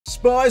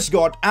Spurs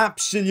got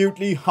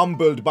absolutely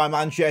humbled by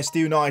Manchester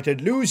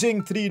United,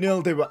 losing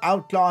 3-0. They were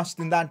outclassed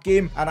in that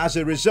game, and as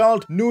a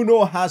result,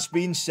 Nuno has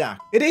been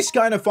sacked. It is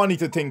kind of funny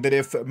to think that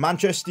if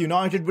Manchester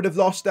United would have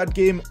lost that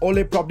game,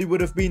 Ole probably would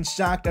have been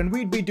sacked, and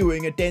we'd be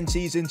doing a 10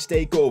 seasons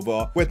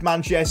takeover with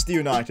Manchester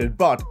United,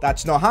 but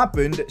that's not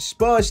happened.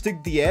 Spurs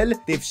took the L,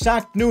 they've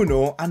sacked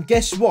Nuno, and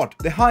guess what?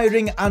 They're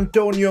hiring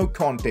Antonio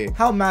Conte.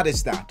 How mad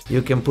is that?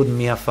 You can put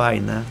me a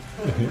fine, huh?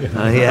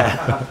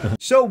 Yeah.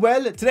 So,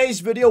 well, today's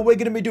video, we're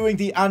going to be doing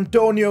the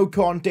Antonio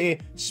Conte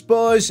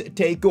Spurs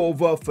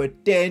takeover for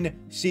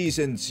 10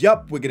 seasons.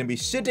 Yup, we're going to be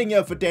sitting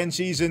here for 10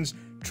 seasons,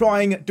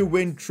 trying to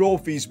win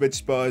trophies with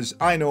Spurs.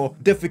 I know,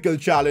 difficult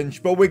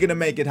challenge, but we're gonna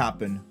make it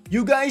happen.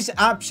 You guys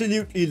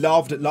absolutely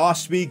loved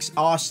last week's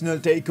Arsenal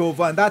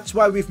takeover, and that's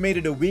why we've made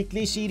it a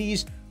weekly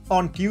series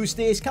on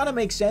Tuesdays. Kind of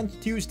makes sense,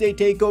 Tuesday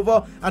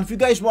takeover. And if you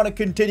guys want to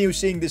continue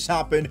seeing this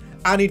happen,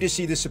 I need to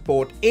see the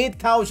support.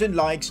 8,000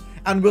 likes,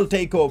 and we'll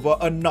take over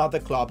another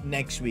club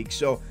next week.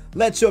 So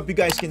let's hope you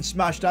guys can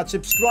smash that.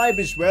 Subscribe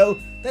as well.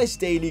 There's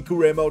daily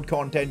career mode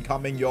content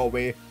coming your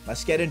way.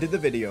 Let's get into the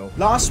video.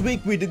 Last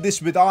week we did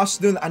this with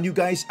Arsenal, and you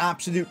guys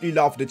absolutely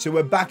loved it. So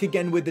we're back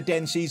again with the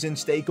 10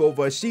 seasons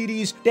takeover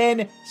series.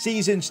 10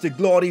 seasons to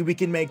glory. We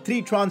can make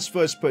 3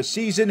 transfers per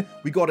season.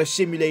 We got to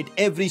simulate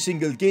every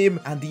single game,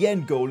 and the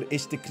end goal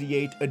is to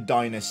create a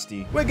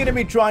dynasty. We're going to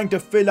be trying to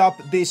fill up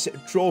this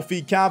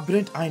trophy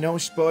cabinet. I know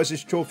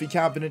Spurs' trophy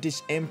cabinet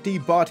is empty,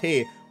 but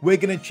hey, we're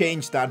gonna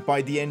change that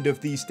by the end of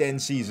these 10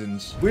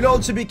 seasons. We'll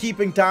also be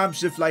keeping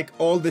tabs of like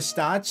all the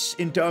stats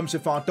in terms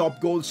of our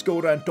top goal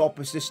scorer and top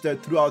assister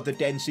throughout the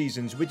 10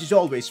 seasons, which is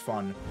always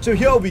fun. So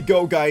here we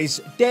go, guys.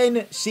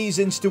 10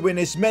 seasons to win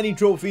as many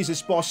trophies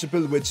as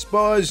possible with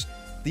Spurs.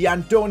 The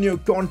Antonio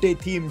Conte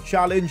team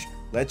challenge.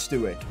 Let's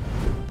do it.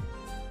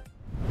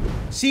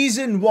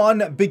 Season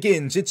 1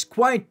 begins. It's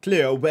quite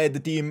clear where the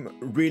team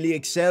really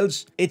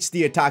excels. It's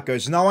the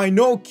attackers. Now, I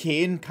know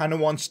Kane kind of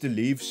wants to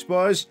leave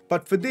Spurs,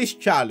 but for this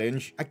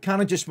challenge, I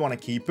kind of just want to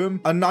keep him.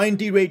 A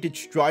 90 rated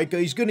striker,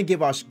 he's going to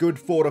give us good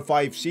 4 or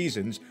 5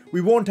 seasons. We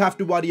won't have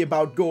to worry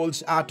about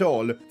goals at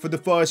all for the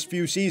first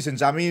few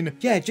seasons. I mean,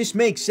 yeah, it just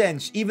makes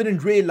sense. Even in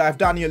real life,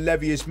 Daniel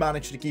Levy has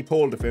managed to keep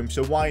hold of him,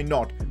 so why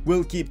not?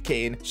 We'll keep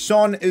Kane.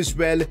 Son as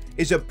well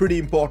is a pretty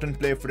important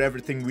player for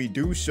everything we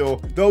do, so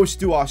those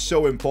two are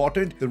so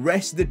important. The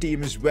rest of the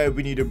team is where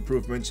we need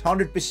improvements.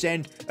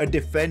 100% a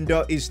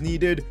defender is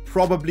needed.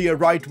 Probably a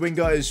right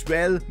winger as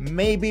well.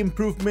 Maybe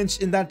improvements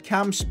in that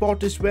cam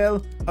spot as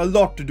well. A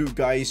lot to do,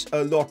 guys.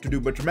 A lot to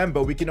do. But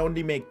remember, we can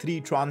only make 3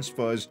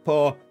 transfers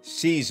per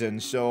season.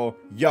 So,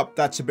 yup,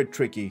 that's a bit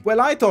tricky. Well,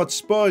 I thought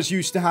Spurs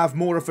used to have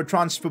more of a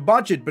transfer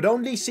budget, but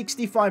only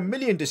 65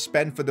 million to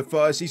spend for the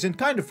first season.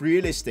 Kind of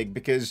realistic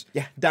because,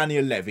 yeah,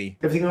 Daniel Levy.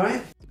 Everything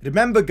alright?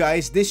 Remember,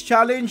 guys, this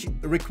challenge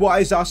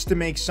requires us to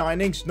make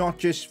signings not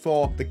just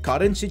for the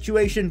current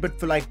situation, but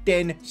for like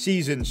 10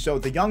 seasons. So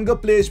the younger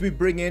players we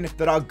bring in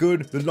that are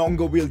good, the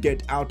longer we'll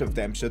get out of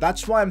them. So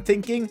that's why I'm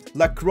thinking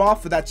Lacroix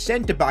for that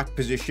centre-back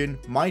position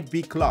might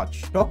be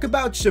clutch. Talk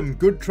about some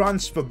good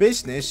transfer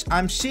business.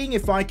 I'm seeing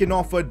if I can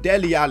offer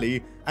Dele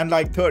Alli and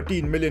like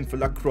 13 million for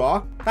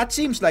Lacroix. That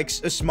seems like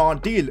a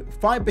smart deal.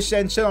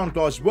 5% sell-on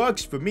clause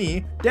works for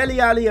me. Dele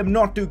Alli, I'm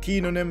not too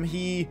keen on him.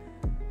 He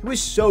was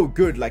so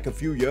good like a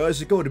few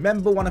years ago.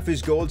 Remember one of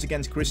his goals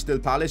against Crystal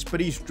Palace, but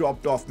he's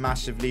dropped off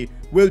massively.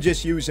 We'll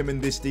just use him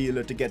in this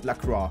deal to get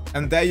Lacroix.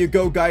 And there you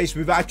go, guys.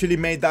 We've actually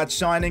made that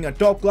signing. A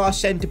top-class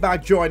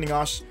centre-back joining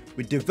us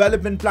with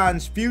development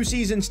plans few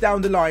seasons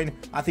down the line.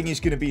 I think he's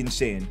going to be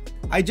insane.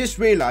 I just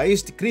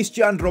realized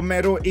Christian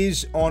Romero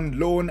is on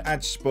loan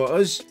at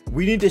Spurs.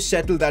 We need to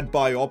settle that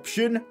buy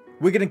option.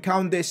 We're going to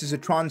count this as a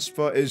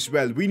transfer as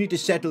well. We need to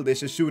settle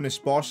this as soon as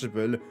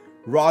possible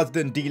rather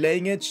than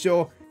delaying it.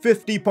 So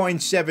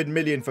 50.7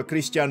 million for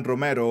Christian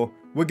Romero.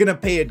 We're gonna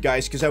pay it,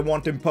 guys, because I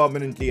want him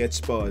permanently at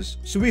Spurs.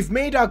 So we've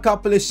made our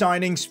couple of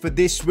signings for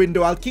this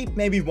window. I'll keep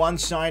maybe one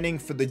signing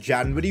for the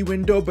January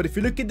window, but if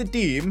you look at the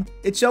team,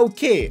 it's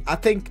okay. I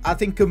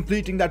think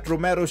completing that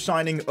Romero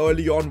signing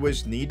early on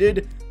was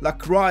needed.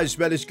 Lacroix as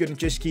well is gonna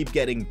just keep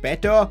getting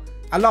better.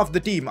 I love the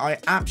team, I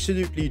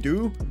absolutely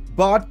do,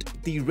 but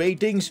the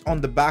ratings on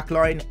the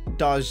backline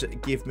does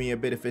give me a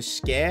bit of a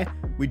scare.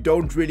 We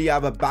don't really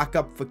have a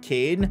backup for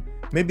Kane.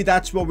 Maybe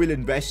that's what we'll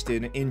invest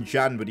in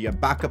January, a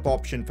backup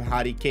option for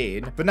Harry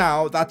Kane. For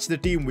now, that's the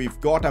team we've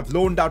got. I've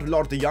loaned out a lot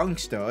of the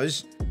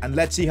youngsters, and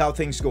let's see how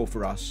things go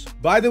for us.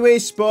 By the way,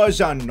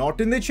 Spurs are not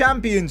in the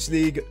Champions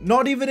League,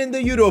 not even in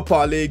the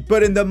Europa League,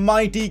 but in the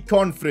mighty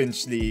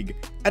Conference League.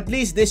 At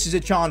least this is a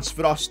chance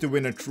for us to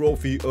win a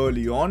trophy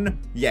early on.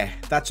 Yeah,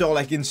 that's all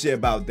I can say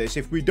about this.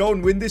 If we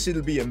don't win this,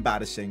 it'll be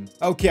embarrassing.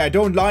 Okay, I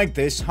don't like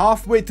this.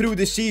 Halfway through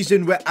the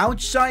season, we're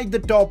outside the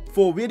top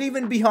 4. We're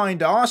even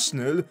behind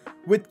Arsenal.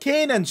 With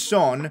Kane and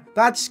Son,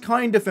 that's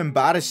kind of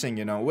embarrassing,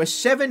 you know. We're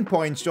 7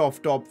 points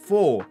off top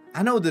 4.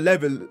 I know the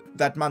level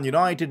that Man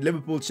United,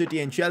 Liverpool, City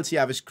and Chelsea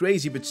have is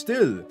crazy, but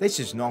still, this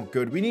is not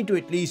good. We need to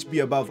at least be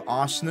above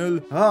Arsenal.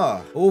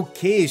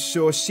 Okay,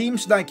 so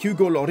seems like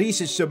Hugo Lloris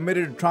has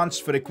submitted a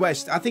transfer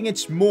request. I think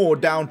it's more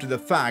down to the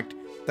fact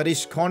that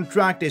his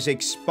contract is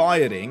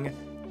expiring.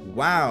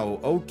 Wow,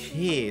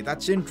 okay,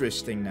 that's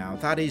interesting now.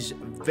 That is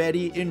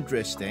very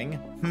interesting.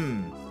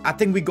 I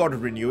think we gotta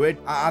renew it.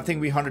 I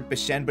think we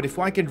 100%, but if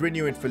I can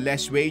renew it for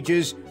less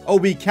wages... Oh,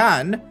 we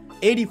can!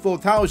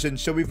 84,000,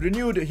 so we've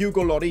renewed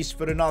Hugo Lloris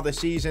for another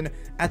season.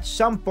 At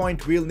some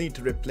point, we'll need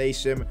to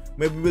replace him.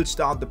 Maybe we'll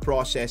start the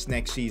process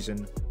next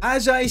season.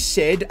 As I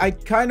said, I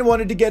kind of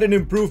wanted to get an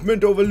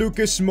improvement over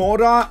Lucas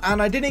Moura,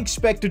 and I didn't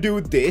expect to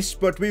do this,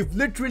 but we've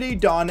literally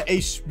done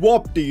a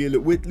swap deal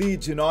with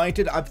Leeds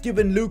United. I've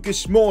given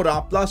Lucas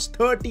Moura plus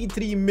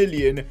 33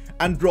 million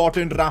and brought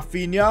in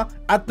Rafinha.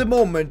 At the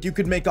moment, you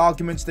could make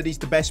arguments that he's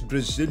the best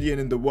Brazilian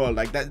in the world.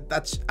 Like,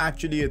 that's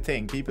actually a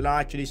thing. People are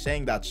actually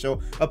saying that. So,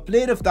 a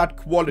player of that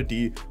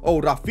quality.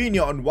 Oh,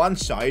 Rafinha on one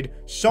side,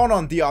 Son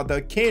on the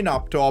other, Kane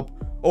up top.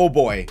 Oh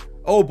boy.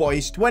 Oh boy,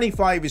 he's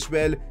 25 as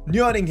well,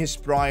 nearing his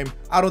prime.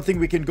 I don't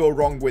think we can go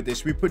wrong with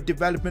this. We put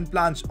development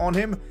plans on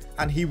him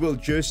and he will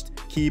just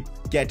keep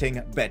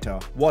getting better.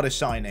 What a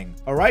signing.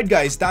 Alright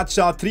guys, that's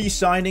our 3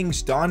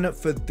 signings done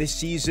for this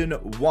season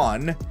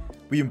 1.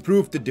 We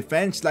improved the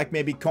defense like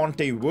maybe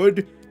Conte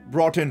would.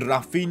 Brought in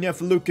Rafinha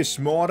for Lucas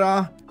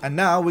Moura. And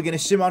now we're going to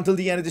sim until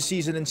the end of the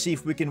season and see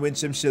if we can win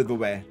some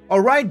silverware.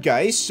 Alright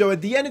guys, so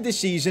at the end of the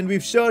season,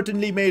 we've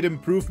certainly made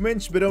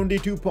improvements, but only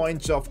 2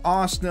 points off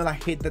Arsenal. I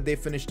hate that they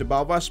finished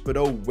above us, but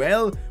oh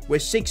well. We're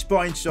 6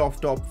 points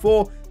off top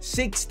 4.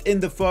 6th in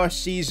the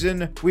first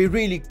season. We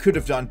really could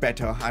have done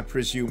better, I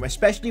presume,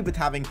 especially with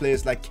having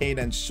players like Kane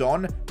and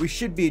Son. We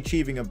should be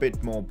achieving a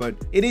bit more, but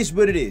it is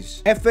what it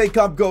is. FA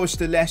Cup goes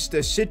to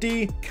Leicester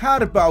City.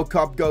 Carabao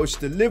Cup goes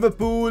to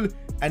Liverpool.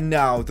 And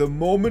now, the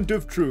moment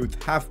of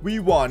truth. Have we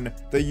won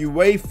the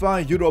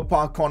UEFA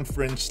Europa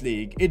Conference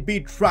League? It'd be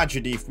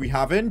tragedy if we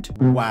haven't.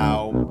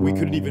 Wow, we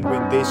couldn't even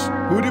win this.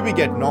 Who did we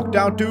get knocked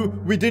out to?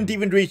 We didn't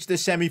even reach the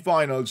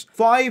semi-finals.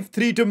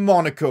 5-3 to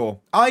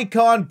Monaco. I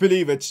can't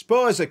believe it.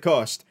 Spurs are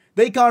cursed.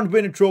 They can't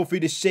win a trophy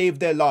to save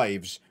their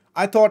lives.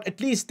 I thought at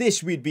least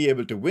this we'd be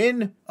able to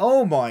win.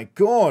 Oh my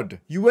god.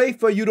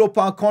 UEFA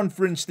Europa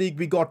Conference League,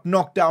 we got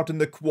knocked out in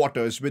the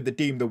quarters with the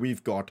team that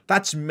we've got.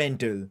 That's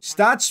mental.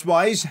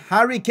 Stats-wise,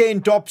 Harry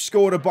Kane top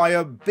scorer by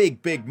a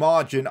big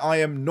margin. I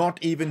am not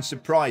even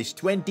surprised.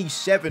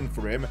 27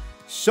 for him.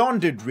 Son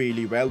did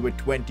really well with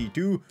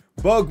 22.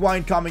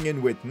 Bergwijn coming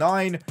in with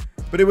 9.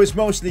 But it was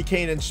mostly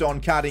Kane and Son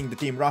carrying the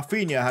team.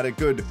 Rafinha had a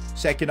good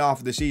second half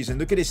of the season.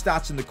 Look at his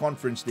stats in the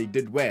Conference League.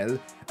 Did well.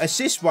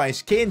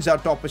 Assist-wise, Kane's our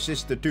top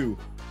assister too.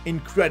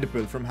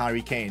 Incredible from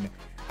Harry Kane.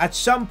 At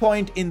some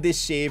point in this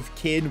save,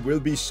 Kane will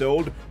be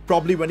sold.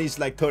 Probably when he's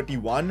like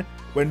 31.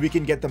 When we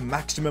can get the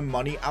maximum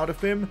money out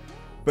of him.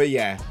 But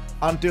yeah,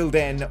 until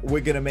then, we're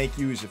going to make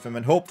use of him.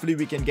 And hopefully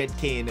we can get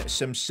Kane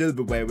some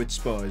silverware with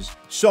Spurs.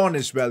 Son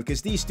as well,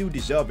 because these two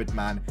deserve it,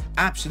 man.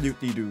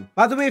 Absolutely do.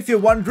 By the way, if you're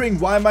wondering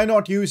why am I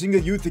not using a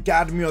youth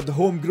academy or the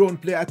homegrown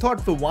player, I thought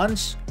for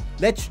once,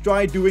 let's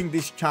try doing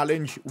this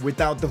challenge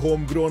without the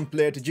homegrown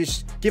player to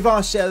just give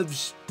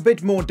ourselves a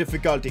bit more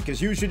difficulty,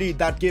 because usually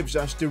that gives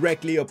us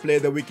directly a player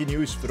that we can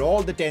use for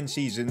all the 10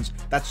 seasons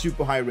that's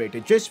super high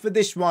rated. Just for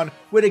this one,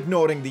 we're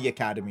ignoring the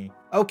academy.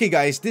 Okay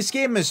guys, this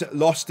game has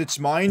lost its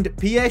mind.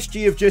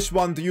 PSG have just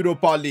won the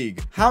Europa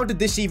League. How did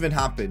this even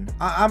happen?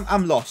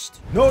 I'm lost.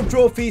 No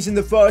trophies in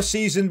the first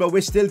season, but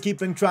we're still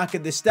keeping track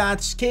of the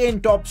stats. Kane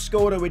top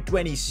scorer with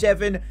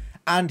 27.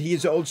 And he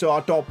is also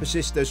our top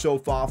assister so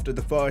far after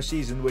the first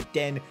season with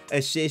 10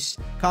 assists.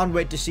 Can't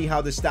wait to see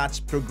how the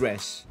stats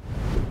progress.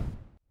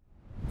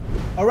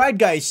 Alright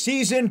guys,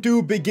 season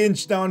 2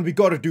 begins now and we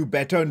gotta do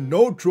better.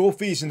 No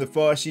trophies in the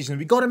first season.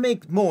 We gotta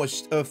make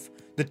most of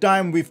the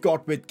time we've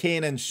got with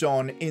Kane and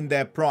Son in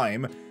their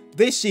prime.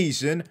 This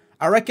season,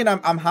 I reckon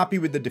I'm happy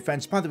with the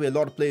defense. By the way, a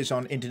lot of players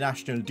on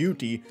international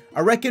duty.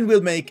 I reckon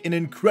we'll make an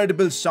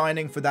incredible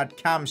signing for that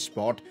cam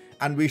spot.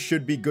 And we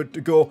should be good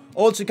to go.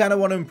 Also kind of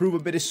want to improve a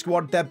bit of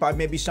squad depth by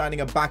maybe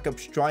signing a backup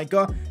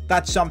striker.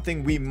 That's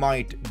something we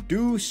might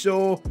do.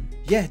 So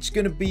yeah, it's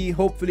going to be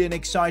hopefully an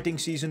exciting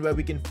season where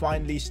we can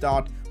finally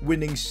start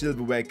winning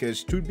silverware.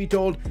 Because truth be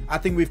told, I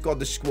think we've got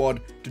the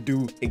squad to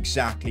do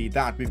exactly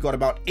that. We've got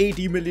about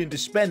 80 million to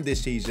spend this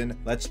season.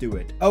 Let's do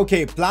it.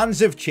 Okay, plans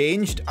have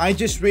changed. I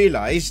just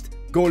realized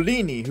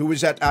Golini, who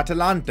is at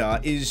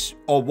Atalanta, is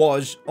or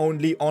was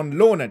only on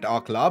loan at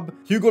our club.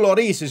 Hugo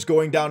Lloris is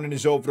going down in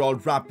his overall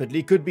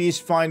rapidly. Could be his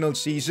final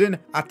season.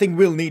 I think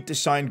we'll need to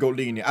sign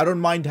Golini. I don't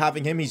mind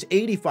having him. He's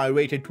 85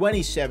 rated,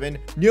 27,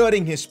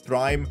 nearing his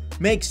prime.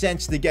 Makes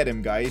sense to get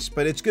him, guys,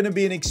 but it's going to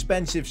be an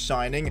expensive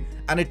signing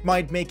and it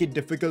might make it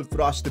difficult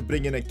for us to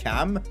bring in a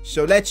cam.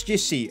 So let's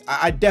just see.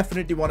 I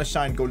definitely want to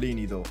sign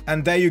Golini though.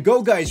 And there you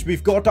go, guys.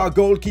 We've got our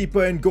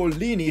goalkeeper in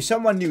Golini.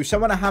 Someone new,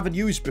 someone I haven't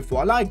used before.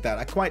 I like that.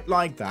 I quite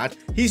like that.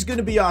 He's going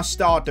to be our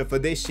starter for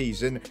this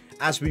season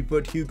as we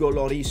put Hugo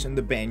Lloris on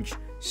the bench,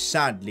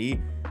 sadly.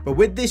 But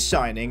with this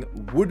signing,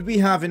 would we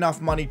have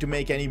enough money to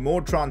make any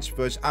more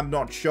transfers? I'm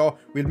not sure.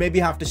 We'll maybe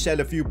have to sell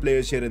a few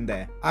players here and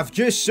there. I've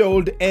just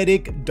sold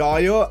Eric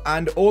Dyer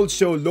and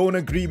also loan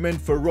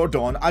agreement for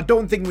Rodon. I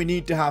don't think we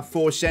need to have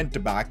 4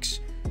 centre-backs.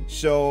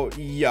 So,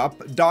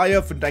 yup,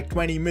 Dyer for like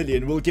 20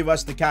 million will give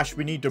us the cash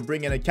we need to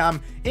bring in a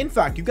cam. In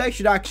fact, you guys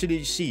should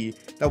actually see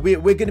that we're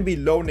going to be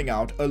loaning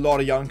out a lot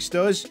of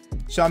youngsters.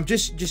 So I'm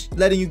just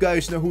letting you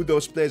guys know who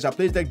those players are.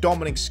 Players like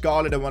Dominic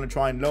Scarlett I want to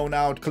try and loan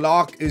out.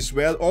 Clark as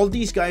well. All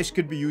these guys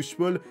could be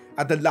useful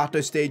at the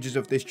latter stages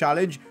of this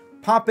challenge.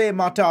 Pape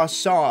Matar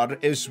Sarr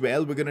as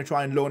well. We're going to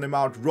try and loan him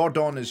out.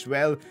 Rodon as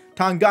well.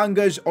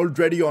 Tanganga's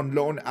already on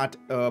loan at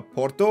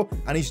Porto,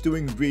 and he's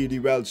doing really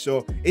well.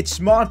 So it's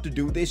smart to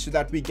do this so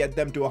that we get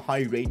them to a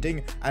high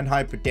rating and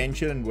high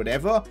potential and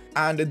whatever.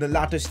 And in the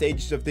latter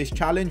stages of this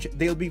challenge,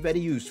 they'll be very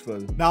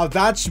useful. Now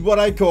that's what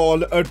I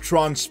call a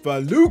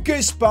transfer.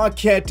 Lucas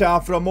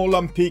Paqueta from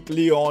Olympique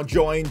Lyon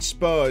joined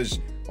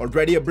Spurs.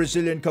 Already a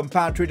Brazilian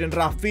compatriot in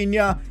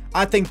Rafinha.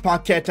 I think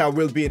Paqueta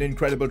will be an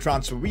incredible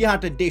transfer. We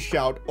had to dish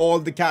out all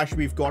the cash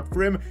we've got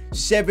for him.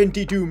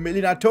 72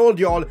 million. I told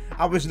y'all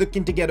I was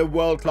looking to get a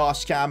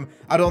world-class cam.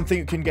 I don't think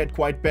you can get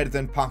quite better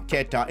than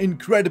Paqueta.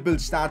 Incredible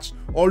stats.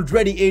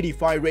 Already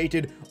 85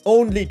 rated.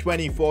 Only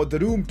 24. The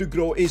room to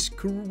grow is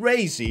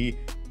crazy.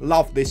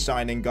 Love this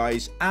signing,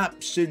 guys.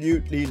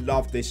 Absolutely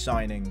love this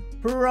signing.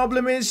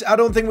 Problem is, I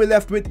don't think we're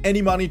left with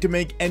any money to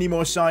make any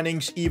more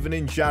signings even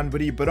in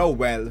January, but oh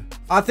well.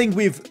 I think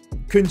we've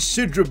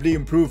considerably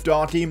improved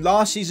our team.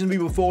 Last season, we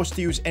were forced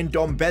to use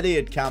Ndombele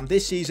at cam.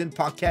 This season,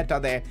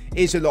 Paqueta there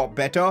is a lot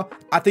better.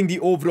 I think the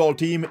overall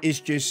team is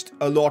just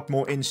a lot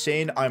more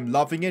insane. I'm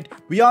loving it.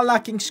 We are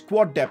lacking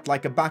squad depth,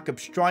 like a backup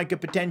striker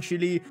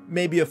potentially,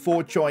 maybe a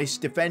 4-choice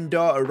defender,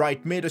 a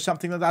right mid or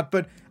something like that,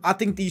 but I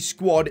think the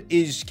squad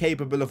is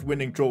capable of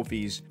winning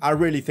trophies. I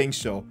really think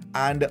so,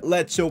 and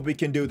let's hope we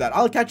can do that.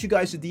 I'll catch you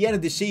guys at the end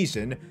of the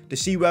season to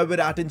see where we're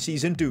at in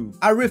Season 2.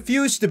 I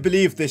refuse to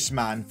believe this,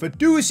 man. For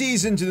 2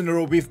 seasons in a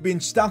row, we've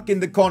been stuck in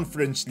the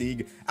Conference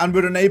League and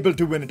we're unable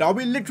to win it. Are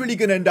we literally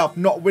going to end up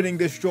not winning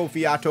this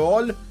trophy at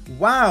all?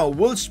 Wow,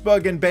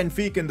 Wolfsburg and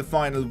Benfica in the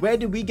final. Where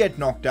did we get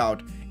knocked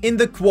out? In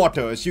the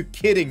quarters. You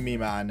kidding me,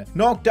 man?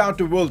 Knocked out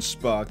to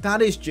Wolfsburg.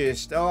 That is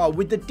just, oh,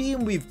 with the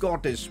team we've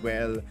got as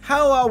well.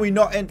 How are we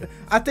not? And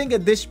I think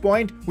at this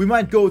point, we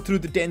might go through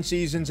the 10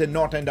 seasons and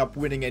not end up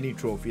winning any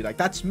trophy. Like,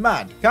 that's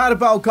mad.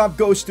 Carabao Cup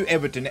goes to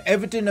Everton.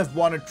 Everton have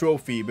won a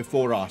trophy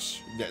before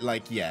us.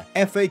 Like, yeah.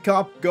 FA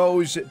Cup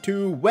goes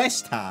to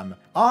West Ham.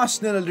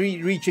 Arsenal are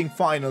reaching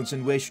finals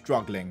and we're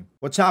struggling.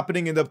 What's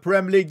happening in the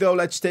Premier League, though?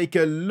 Let's take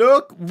a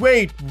look.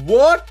 Wait,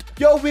 what?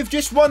 Yo, we've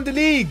just won the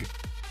league.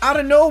 Out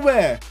of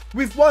nowhere,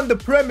 we've won the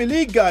Premier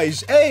League,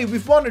 guys. Hey,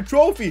 we've won a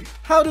trophy.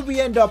 How did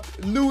we end up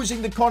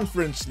losing the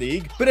Conference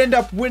League, but end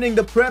up winning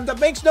the Prem? That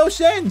makes no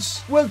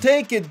sense. We'll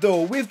take it,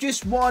 though. We've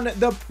just won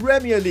the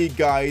Premier League,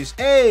 guys.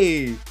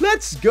 Hey,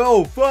 let's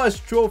go.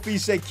 First trophy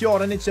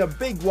secured, and it's a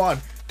big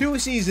one. 2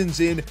 seasons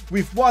in,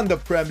 we've won the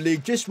Premier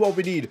League, just what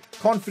we need.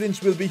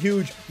 Confidence will be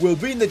huge. We'll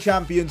win the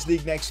Champions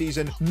League next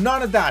season.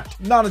 None of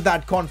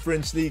that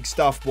Conference League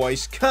stuff,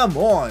 boys. Come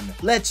on.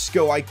 Let's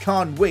go. I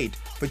can't wait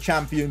for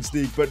Champions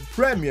League, but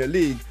Premier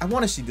League, I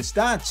want to see the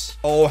stats.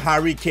 Oh,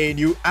 Harry Kane,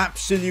 you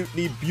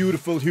absolutely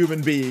beautiful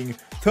human being.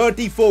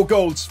 34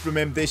 goals from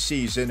him this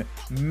season.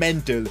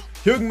 Mental.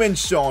 Heung-min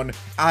Son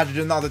added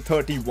another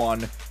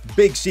 31.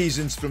 Big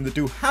seasons from the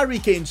two. Harry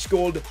Kane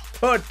scored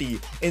 30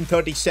 in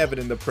 37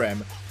 in the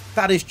Prem.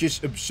 That is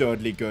just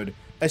absurdly good.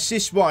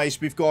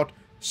 Assist-wise, we've got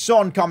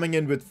Son coming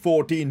in with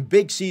 14.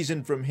 Big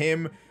season from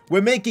him.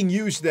 We're making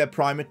use of their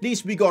prime. At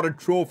least we got a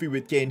trophy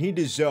with Kane. He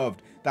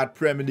deserved that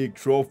Premier League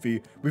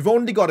trophy. We've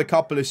only got a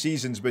couple of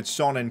seasons with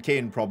Son and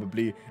Kane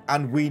probably,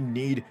 and we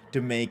need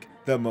to make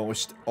the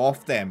most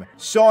of them.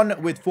 Son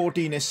with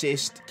 14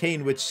 assists,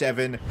 Kane with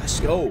 7. Let's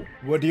go.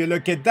 What do you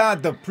look at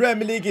that? The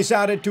Premier League is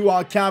added to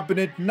our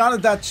cabinet. None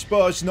of that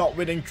Spurs not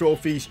winning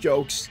trophies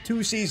jokes.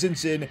 2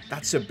 seasons in,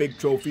 that's a big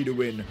trophy to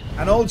win.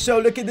 And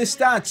also look at the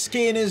stats.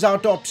 Kane is our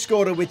top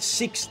scorer with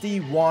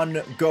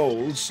 61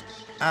 goals,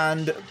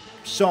 and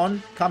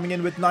Son coming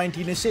in with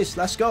 19 assists.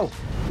 Let's go.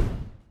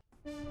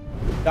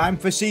 Time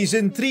for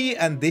Season 3,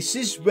 and this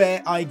is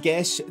where I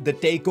guess the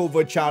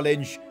takeover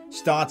challenge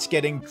starts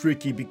getting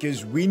tricky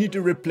because we need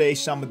to replace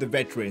some of the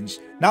veterans.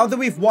 Now that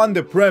we've won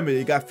the Premier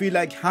League, I feel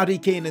like Harry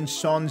Kane and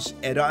Son's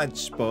era at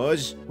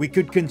Spurs, we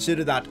could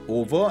consider that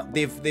over.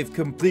 They've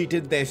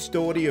completed their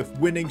story of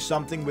winning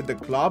something with the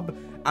club,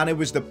 and it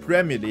was the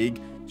Premier League.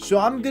 So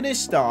I'm gonna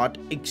start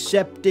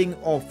accepting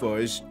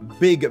offers,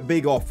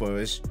 big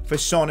offers for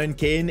Son and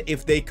Kane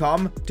if they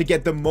come, to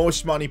get the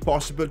most money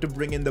possible to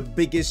bring in the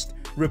biggest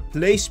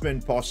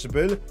replacement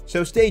possible.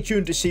 So stay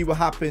tuned to see what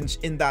happens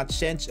in that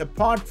sense.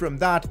 Apart from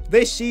that,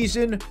 this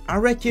season, I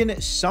reckon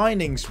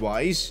signings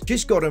wise,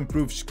 just gotta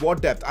improve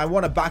squad depth. I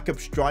want a backup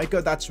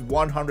striker, that's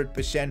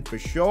 100% for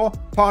sure.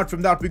 Apart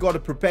from that, we gotta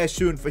prepare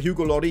soon for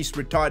Hugo Lloris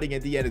retiring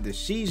at the end of the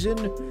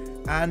season.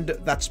 And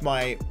that's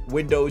my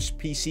Windows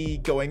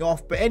PC going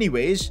off. But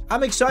anyways,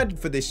 I'm excited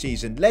for this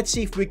season. Let's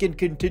see if we can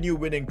continue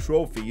winning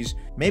trophies.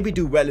 Maybe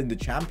do well in the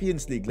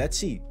Champions League. Let's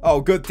see.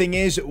 Oh, good thing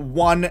is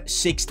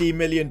 160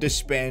 million to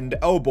spend.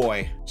 Oh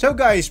boy. So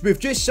guys, we've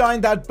just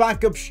signed that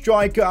backup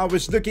striker I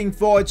was looking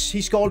for.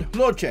 He's called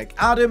Hlocek.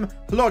 Adam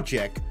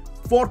Hlocek.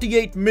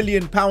 £48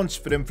 million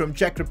for him from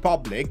Czech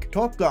Republic.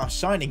 Top class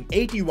signing,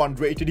 81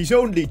 rated. He's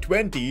only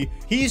 20.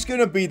 He's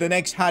gonna be the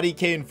next Harry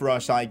Kane for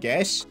us, I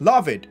guess.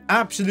 Love it.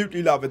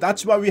 Absolutely love it.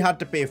 That's why we had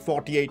to pay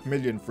 48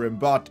 million for him.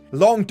 But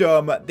long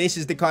term, this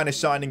is the kind of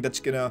signing that's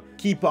gonna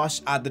keep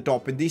us at the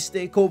top. In these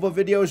takeover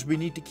videos, we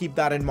need to keep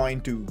that in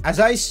mind too. As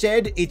I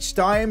said, it's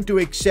time to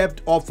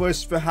accept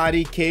offers for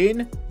Harry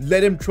Kane.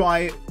 Let him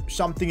try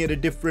something at a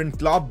different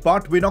club,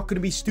 but we're not going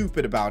to be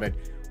stupid about it.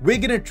 We're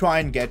going to try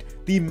and get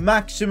the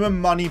maximum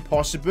money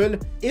possible.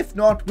 If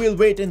not, we'll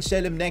wait and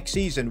sell him next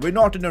season. We're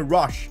not in a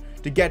rush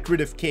to get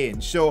rid of Kane.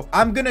 So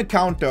I'm going to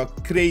counter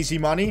crazy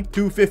money,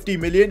 250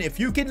 million. If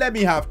you can let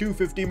me have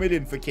 250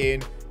 million for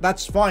Kane,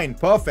 that's fine.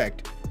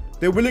 Perfect.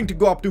 They're willing to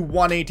go up to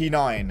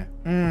 189.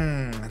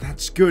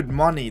 That's good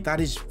money.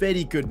 That is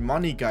very good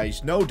money,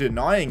 guys. No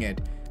denying it.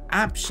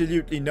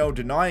 Absolutely no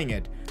denying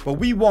it. But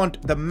we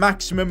want the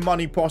maximum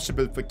money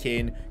possible for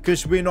Kane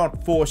because we're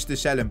not forced to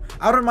sell him.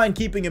 I don't mind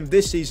keeping him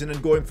this season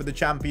and going for the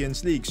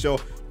Champions League. So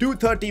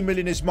 230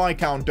 million is my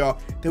counter.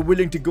 They're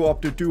willing to go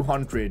up to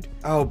 200.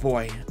 Oh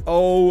boy.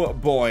 Oh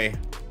boy.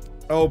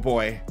 Oh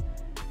boy.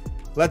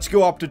 Let's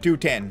go up to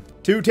 210.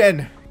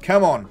 210.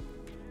 Come on.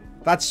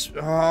 That's...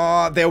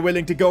 they're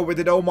willing to go with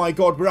it. Oh my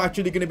god. We're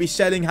actually going to be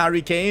selling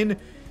Harry Kane.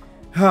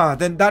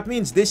 Then that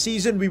means this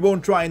season we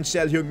won't try and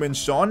sell Heung-min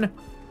Son.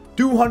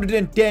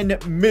 210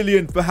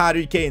 million for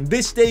Harry Kane.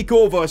 This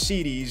takeover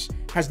series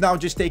has now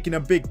just taken a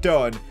big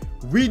turn.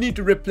 We need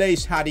to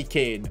replace Harry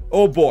Kane.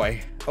 Oh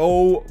boy.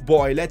 Oh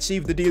boy. Let's see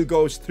if the deal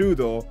goes through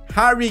though.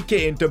 Harry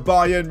Kane to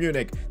Bayern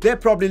Munich. They're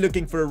probably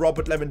looking for a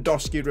Robert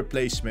Lewandowski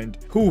replacement.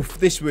 Oof,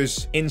 this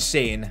was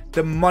insane.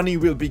 The money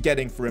we'll be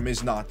getting for him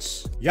is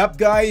nuts. Yep,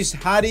 guys.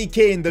 Harry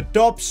Kane, the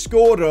top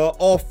scorer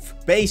of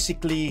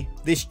basically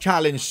this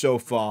challenge so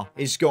far,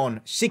 is gone.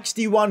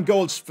 61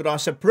 goals for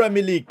us, a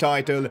Premier League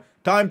title.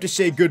 Time to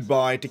say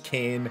goodbye to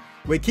Kane.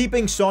 We're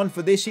keeping Son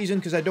for this season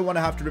because I don't want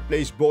to have to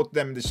replace both of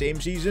them in the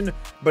same season.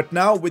 But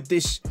now with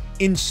this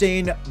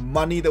insane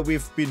money that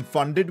we've been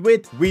funded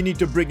with, we need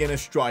to bring in a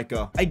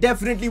striker. I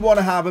definitely want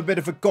to have a bit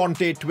of a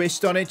Conte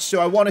twist on it. So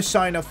I want to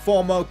sign a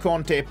former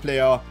Conte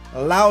player,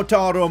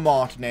 Lautaro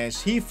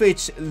Martinez. He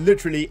fits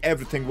literally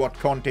everything what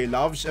Conte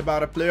loves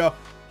about a player.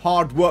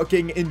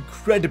 Hard-working,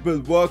 incredible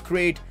work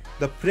rate,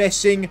 the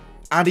pressing,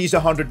 and he's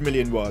 100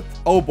 million worth.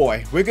 Oh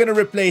boy, we're going to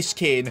replace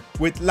Kane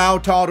with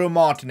Lautaro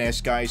Martinez,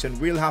 guys, and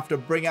we'll have to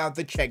bring out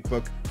the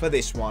checkbook for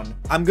this one.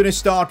 I'm going to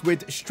start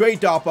with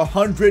straight up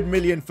 100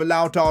 million for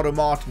Lautaro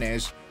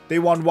Martinez. They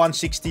won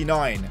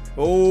 169.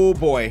 Oh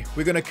boy,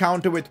 we're going to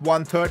counter with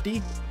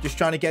 130. Just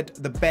trying to get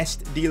the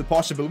best deal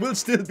possible. We'll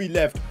still be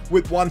left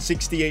with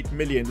 168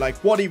 million. Like,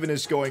 what even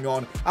is going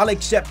on? I'll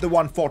accept the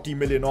 140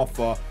 million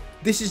offer.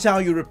 This is how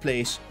you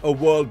replace a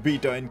world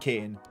beater in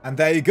Kane. And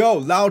there you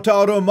go.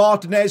 Lautaro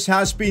Martinez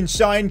has been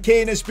signed.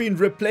 Kane has been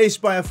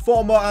replaced by a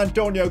former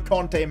Antonio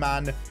Conte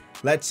man.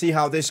 Let's see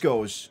how this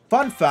goes.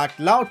 Fun fact,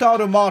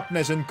 Lautaro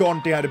Martinez and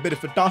Conte had a bit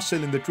of a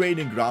tussle in the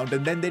training ground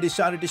and then they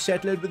decided to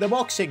settle it with a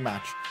boxing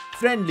match.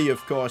 Friendly,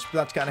 of course, but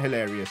that's kind of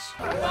hilarious.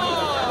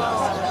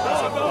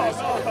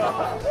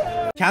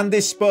 Can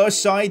this Spurs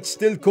side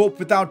still cope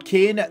without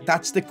Kane?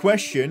 That's the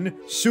question.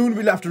 Soon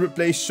we'll have to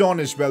replace Son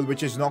as well,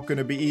 which is not going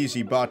to be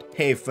easy. But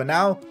hey, for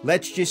now,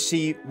 let's just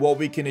see what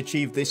we can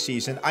achieve this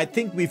season. I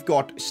think we've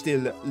got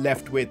still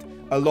left with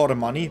a lot of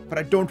money, but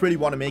I don't really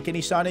want to make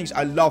any signings.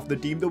 I love the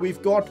team that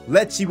we've got.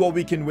 Let's see what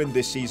we can win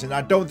this season.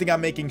 I don't think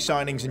I'm making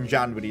signings in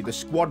January. The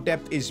squad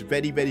depth is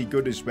very, very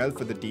good as well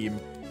for the team.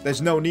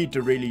 There's no need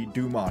to really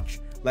do much.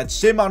 Let's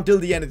sim until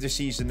the end of the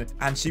season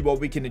and see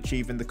what we can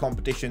achieve in the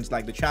competitions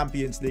like the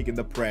Champions League and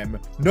the Prem.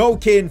 No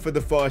Kane for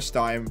the first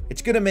time.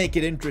 It's going to make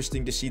it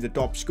interesting to see the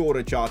top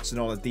scorer charts and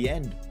all at the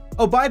end.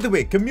 Oh, by the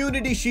way,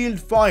 Community Shield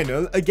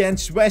final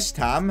against West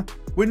Ham.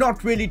 We're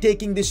not really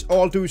taking this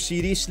all too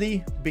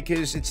seriously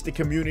because it's the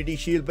Community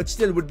Shield, but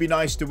still would be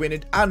nice to win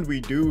it, and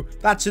we do.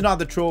 That's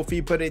another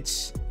trophy, but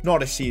it's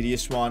not a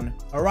serious one.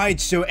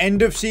 Alright, so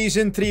end of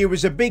Season 3. It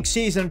was a big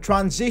season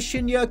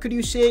transition year, could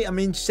you say? I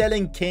mean,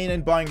 selling Kane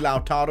and buying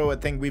Lautaro, I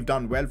think we've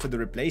done well for the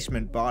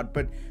replacement part,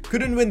 but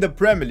couldn't win the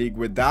Premier League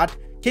with that.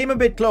 Came a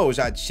bit close,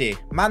 I'd say.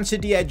 Man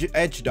City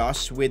edged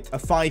us with a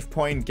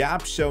 5-point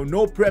gap, so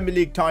no Premier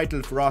League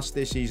title for us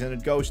this season.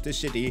 It goes to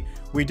City.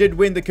 We did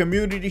win the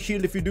Community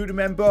Shield, if you do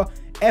remember.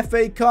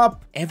 FA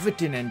Cup,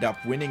 Everton end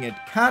up winning it.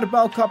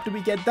 Carabao Cup, did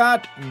we get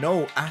that?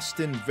 No,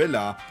 Aston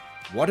Villa.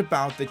 What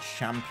about the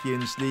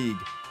Champions League?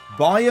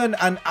 Bayern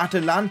and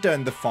Atalanta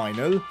in the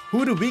final.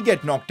 Who do we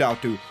get knocked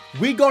out to?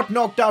 We got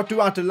knocked out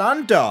to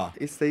Atalanta.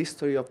 It's the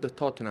history of the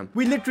Tottenham.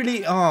 We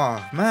literally...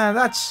 Oh, man,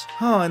 that's...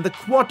 Oh, in the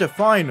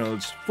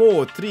quarterfinals.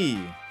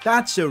 4-3.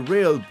 That's a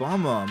real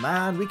bummer,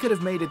 man. We could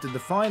have made it to the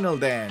final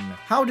then.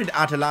 How did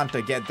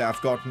Atalanta get there?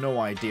 I've got no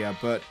idea,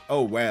 but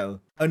oh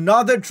well.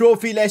 Another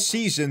trophy-less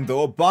season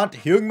though, but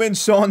Heung-min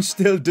Son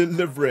still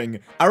delivering.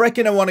 I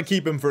reckon I want to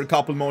keep him for a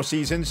couple more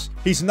seasons.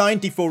 He's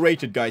 94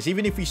 rated, guys.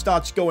 Even if he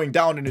starts going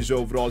down in his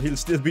overall, he'll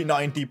still be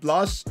 90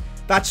 plus.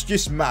 That's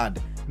just mad.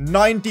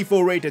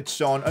 94 rated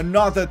Son,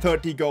 another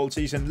 30 goal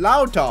season.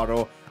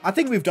 Lautaro, I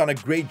think we've done a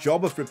great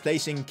job of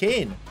replacing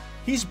Kane.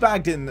 He's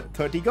bagged in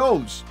 30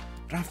 goals.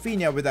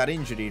 Rafinha with that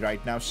injury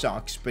right now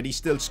sucks, but he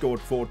still scored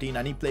 14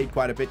 and he played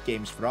quite a bit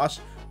games for us.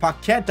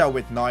 Paqueta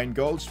with 9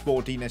 goals,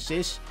 14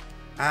 assists.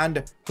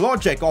 And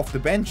Hlojek off the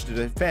bench did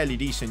a fairly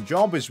decent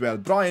job as well.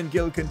 Bryan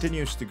Gill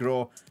continues to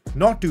grow.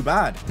 Not too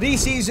bad. 3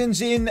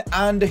 seasons in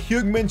and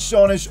Heung-min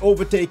Son has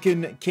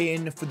overtaken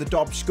Kane for the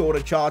top scorer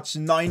charts.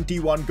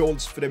 91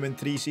 goals for him in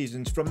 3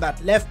 seasons from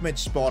that left mid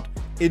spot.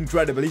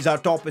 Incredible. He's our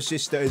top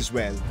assister as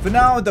well. For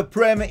now, the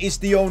Prem is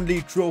the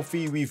only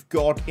trophy we've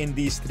got in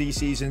these 3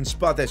 seasons,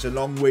 but there's a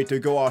long way to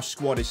go. Our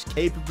squad is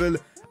capable.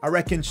 I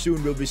reckon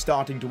soon we'll be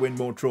starting to win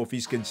more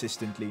trophies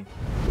consistently.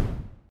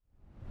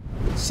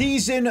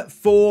 Season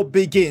 4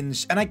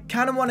 begins, and I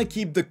kind of want to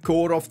keep the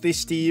core of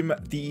this team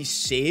the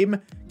same,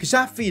 because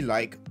I feel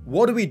like,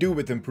 what do we do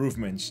with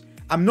improvements?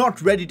 I'm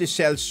not ready to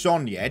sell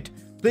Son yet.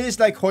 Players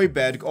like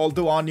Højbjerg,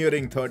 although are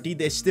nearing 30,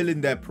 they're still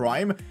in their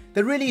prime.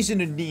 There really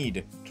isn't a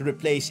need to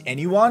replace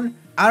anyone.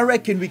 I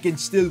reckon we can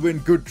still win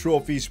good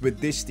trophies with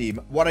this team.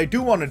 What I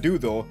do want to do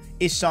though,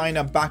 is sign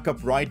a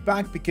backup right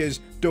back, because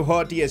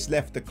Doherty has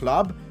left the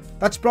club.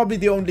 That's probably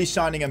the only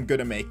signing I'm going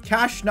to make.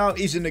 Cash now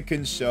isn't a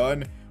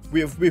concern.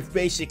 We've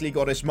basically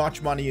got as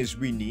much money as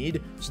we need,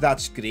 so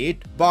that's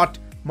great. But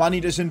money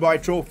doesn't buy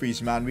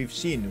trophies, man. We've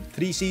seen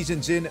 3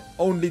 seasons in,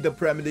 only the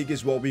Premier League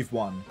is what we've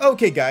won.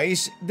 Okay,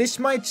 guys, this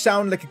might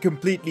sound like a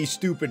completely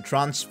stupid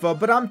transfer,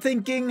 but I'm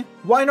thinking,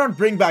 why not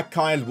bring back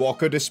Kyle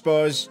Walker to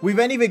Spurs? We've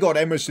anyway got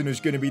Emerson, who's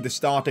going to be the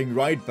starting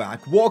right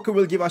back. Walker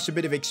will give us a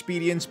bit of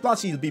experience,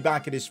 plus he'll be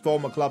back at his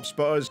former club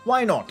Spurs.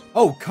 Why not?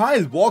 Oh,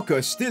 Kyle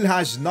Walker still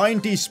has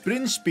 90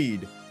 sprint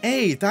speed.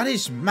 Hey, that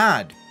is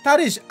mad. That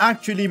is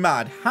actually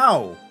mad.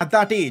 How? At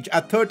that age,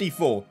 at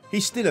 34,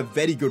 he's still a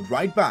very good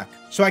right back.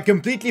 So I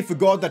completely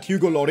forgot that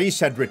Hugo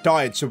Lloris had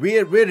retired. So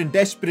we're in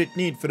desperate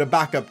need for a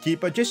backup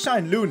keeper. Just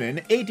sign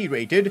Lunin, 80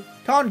 rated.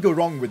 Can't go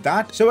wrong with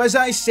that. So as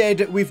I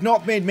said, we've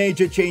not made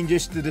major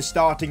changes to the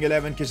starting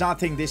 11 because I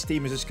think this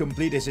team is as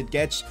complete as it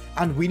gets.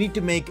 And we need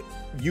to make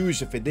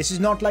use of it. This is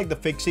not like the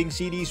fixing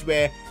series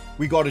where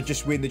we got to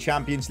just win the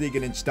Champions League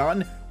and it's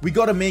done. We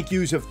got to make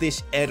use of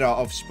this era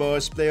of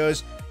Spurs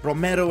players.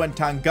 Romero and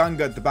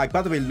Tanganga at the back.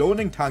 By the way,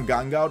 loaning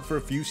Tanganga out for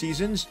a few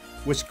seasons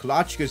was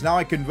clutch because now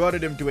I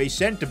converted him to a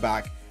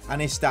centre-back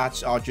and his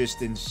stats are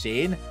just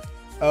insane.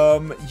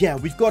 Yeah,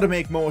 we've got to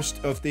make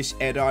most of this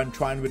era and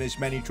try and win as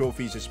many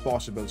trophies as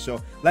possible.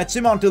 So let's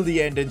sim until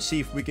the end and see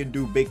if we can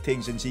do big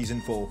things in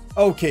Season 4.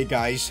 Okay,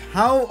 guys,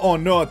 how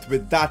on earth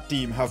with that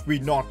team have we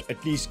not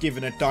at least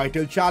given a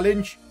title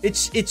challenge?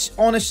 It's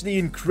honestly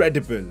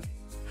incredible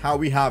how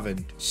we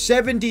haven't.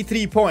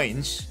 73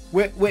 points.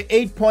 We're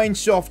 8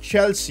 points off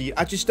Chelsea.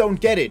 I just don't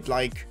get it.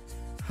 Like,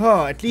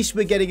 at least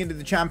we're getting into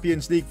the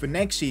Champions League for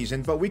next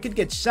season, but we could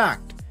get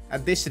sacked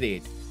at this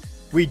rate.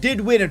 We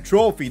did win a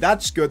trophy.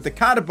 That's good. The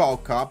Carabao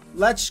Cup.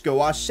 Let's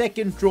go. Our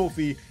second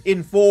trophy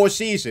in 4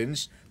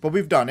 seasons, but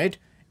we've done it.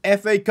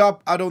 FA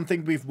Cup, I don't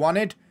think we've won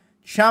it.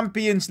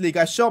 Champions League,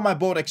 I saw my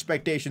board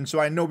expectations,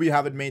 so I know we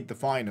haven't made the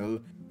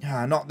final.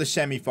 Not the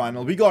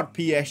semi-final. We got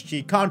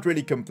PSG. Can't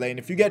really complain.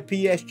 If you get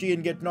PSG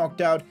and get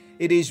knocked out,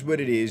 it is what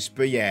it is.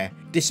 But yeah,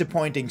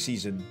 disappointing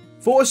season.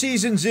 4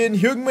 seasons in,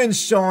 Heung-min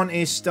Son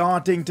is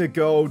starting to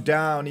go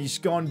down. He's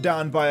gone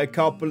down by a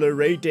couple of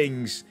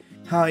ratings.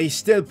 He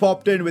still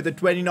popped in with a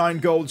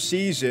 29-goal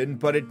season,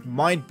 but it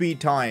might be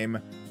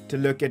time to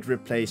look at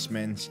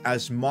replacements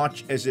as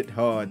much as it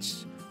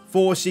hurts.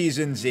 4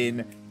 seasons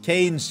in,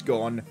 Kane's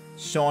gone.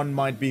 Son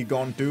might be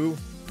gone too.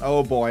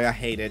 Oh boy, I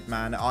hate it,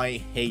 man. I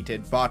hate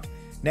it. But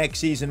next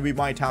season, we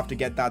might have to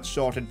get that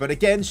sorted. But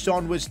again,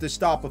 Son was the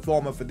star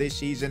performer for this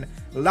season.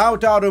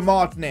 Lautaro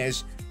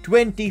Martinez,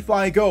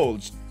 25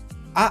 goals.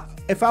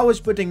 If I was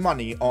putting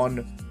money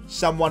on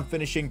someone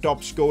finishing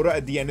top scorer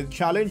at the end of the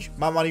challenge,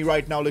 my money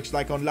right now looks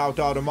like on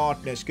Lautaro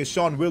Martinez, because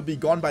Son will be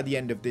gone by the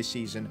end of this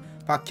season.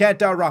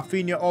 Paqueta,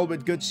 Rafinha, all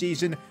with good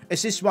season.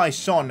 Assist-wise,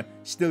 Son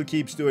still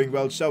keeps doing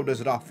well. So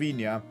does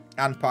Rafinha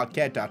and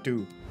Paqueta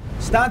too.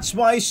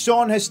 Stats-wise,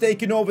 Son has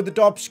taken over the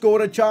top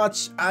scorer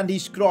charts and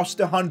he's crossed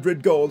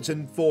 100 goals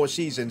in 4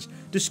 seasons.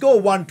 To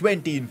score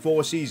 120 in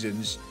 4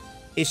 seasons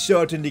is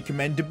certainly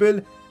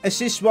commendable.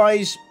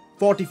 Assist-wise,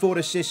 44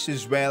 assists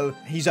as well.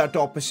 He's our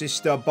top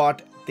assister,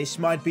 but this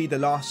might be the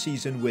last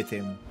season with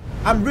him.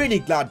 I'm really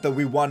glad that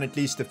we won at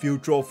least a few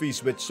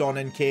trophies with Son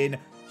and Kane.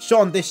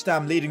 Son this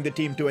time leading the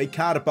team to a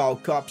Carabao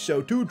Cup,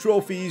 so 2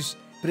 trophies,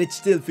 but it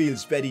still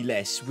feels very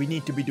less. We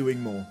need to be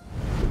doing more.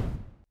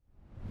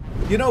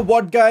 You know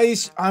what,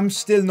 guys? I'm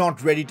still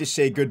not ready to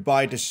say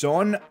goodbye to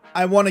Son.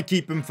 I want to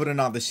keep him for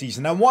another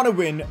season. I want to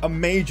win a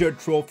major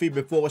trophy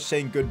before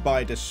saying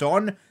goodbye to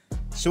Son.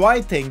 So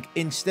I think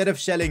instead of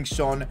selling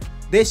Son,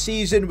 this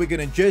season we're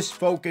going to just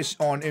focus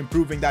on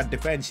improving that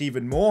defense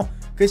even more.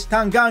 Because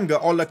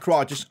Tanganga or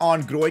Lacroix just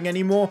aren't growing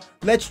anymore.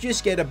 Let's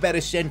just get a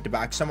better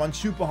centre-back, someone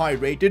super high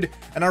rated.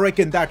 And I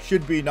reckon that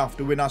should be enough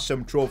to win us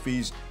some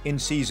trophies in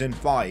Season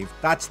 5.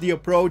 That's the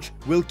approach.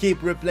 We'll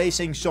keep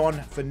replacing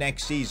Son for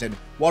next season.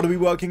 What are we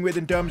working with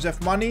in terms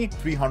of money?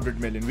 300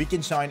 million. We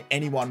can sign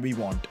anyone we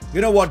want.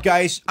 You know what,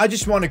 guys? I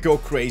just want to go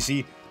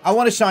crazy. I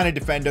want to sign a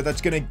defender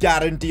that's going to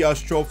guarantee us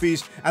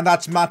trophies, and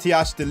that's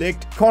Matthias de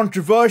Ligt.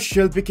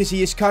 Controversial because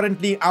he is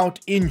currently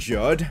out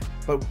injured,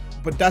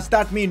 but does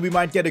that mean we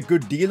might get a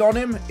good deal on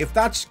him? If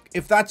that's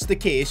the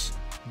case,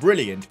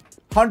 brilliant.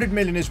 100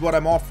 million is what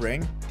I'm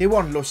offering. They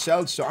want Lo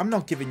Celso. I'm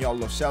not giving y'all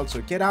Lo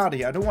Celso. Get out of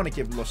here. I don't want to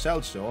give Lo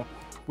Celso.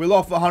 We'll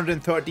offer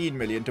 113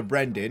 million to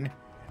Brendan,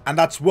 and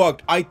that's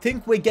worked. I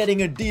think we're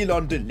getting a deal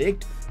on de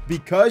Ligt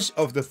because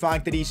of the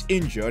fact that he's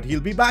injured. He'll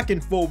be back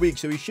in 4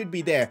 weeks, so he should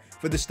be there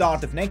for the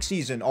start of next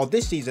season, or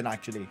this season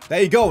actually.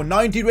 There you go,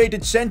 90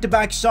 rated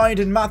centre-back signed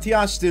in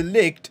Matthias de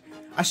Ligt.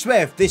 I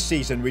swear if this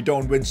season we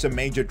don't win some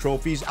major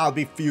trophies, I'll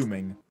be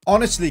fuming.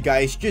 Honestly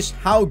guys, just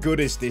how good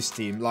is this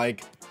team?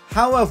 Like,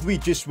 how have we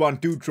just won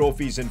 2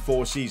 trophies in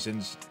 4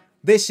 seasons?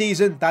 This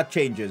season, that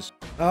changes.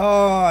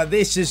 Oh,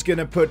 this is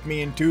gonna put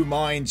me in 2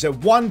 minds. A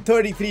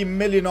 133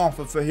 million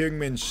offer for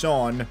Heung-min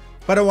Son.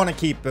 But I want to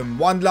keep him.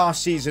 1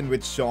 last season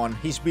with Son.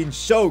 He's been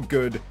so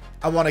good.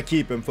 I want to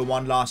keep him for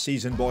 1 last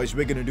season, boys.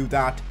 We're going to do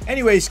that.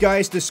 Anyways,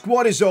 guys, the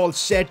squad is all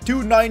set.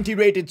 2 90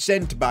 rated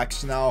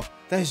centre-backs now.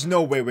 There's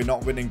no way we're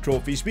not winning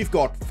trophies. We've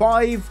got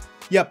 5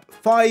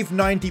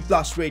 90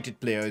 plus rated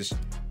players.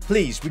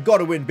 Please, we got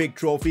to win big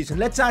trophies. And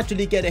let's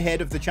actually get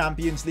ahead of the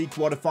Champions League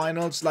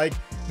quarterfinals. Like,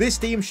 this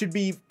team should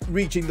be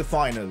reaching the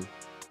final.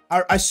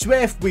 I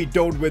swear if we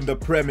don't win the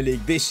Premier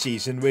League this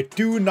season with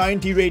 2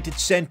 90 rated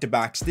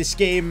centre-backs, this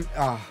game,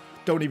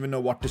 don't even know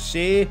what to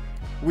say.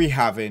 We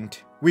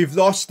haven't. We've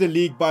lost the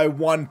league by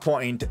 1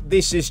 point.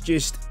 This is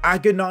just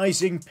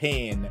agonizing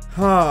pain.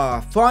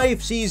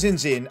 5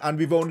 seasons in and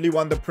we've only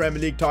won the Premier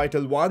League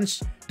title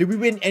once. Did we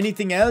win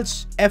anything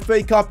else?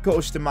 FA Cup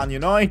goes to Man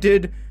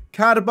United.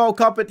 Carabao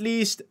Cup at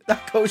least.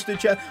 That goes to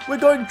Chelsea. We're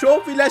going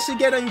trophyless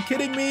again. Are you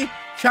kidding me?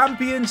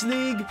 Champions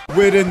League.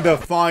 We're in the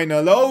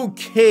final.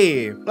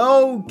 Okay.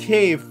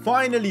 Okay.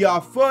 Finally, our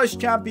first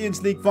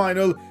Champions League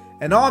final.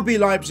 And RB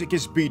Leipzig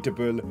is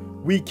beatable.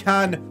 We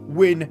can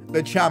win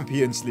the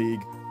Champions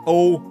League.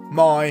 Oh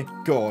my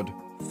god.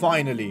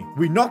 Finally.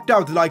 We knocked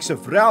out the likes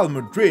of Real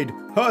Madrid,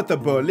 Hertha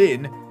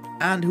Berlin,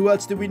 and who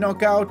else did we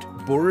knock out?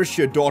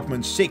 Borussia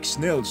Dortmund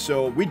 6-0,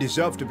 so we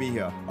deserve to be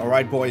here.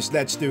 Alright boys,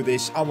 let's do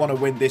this. I want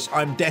to win this.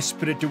 I'm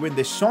desperate to win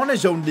this. Son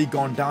has only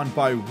gone down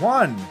by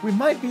 1. We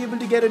might be able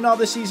to get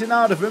another season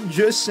out of him.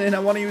 Just saying, I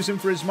want to use him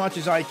for as much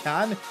as I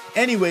can.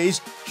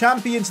 Anyways,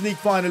 Champions League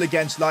final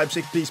against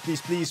Leipzig. Please,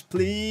 please, please,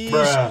 please.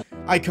 Bruh.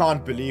 I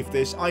can't believe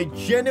this. I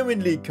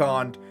genuinely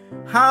can't.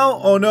 How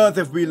on earth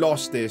have we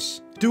lost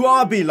this? To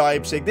RB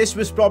Leipzig, this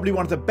was probably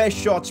one of the best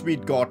shots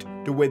we'd got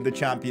to win the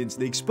Champions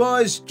League.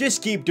 Spurs,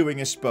 just keep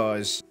doing a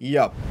Spurs.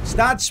 Yup.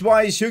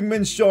 Stats-wise,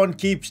 Heung-min Son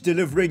keeps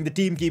delivering. The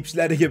team keeps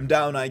letting him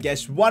down, I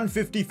guess.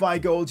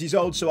 155 goals. He's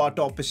also our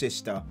top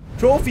assister.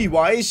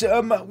 Trophy-wise,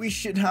 we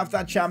should have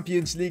that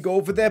Champions League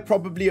over there.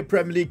 Probably a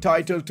Premier League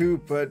title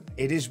too, but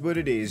it is what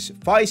it is.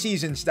 5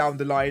 seasons down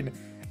the line,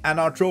 and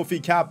our trophy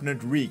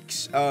cabinet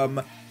reeks.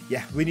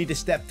 Yeah, we need to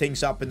step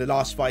things up in the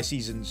last 5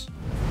 seasons.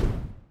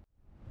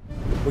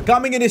 We're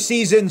coming into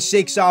season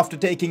 6 after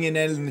taking an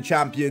L in the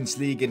Champions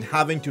League and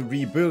having to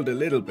rebuild a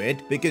little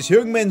bit because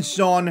Heung-min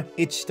Son,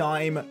 it's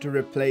time to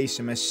replace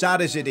him. As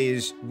sad as it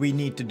is, we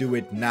need to do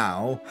it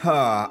now.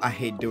 I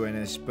hate doing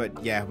this, but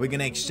yeah, we're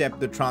gonna accept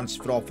the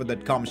transfer offer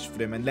that comes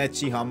for him and let's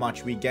see how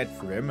much we get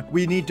for him.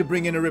 We need to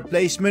bring in a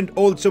replacement.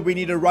 Also, we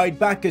need a right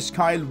back as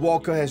Kyle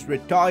Walker has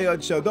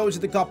retired. So those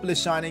are the couple of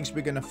signings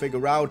we're gonna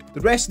figure out.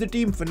 The rest of the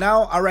team for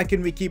now, I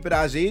reckon we keep it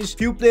as is.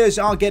 Few players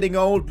are getting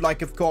old,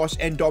 like of course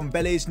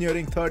Ndombele is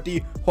nearing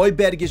 30.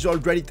 Højbjerg is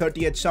already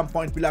 30. At some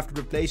point we'll have to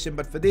replace him,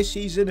 but for this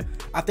season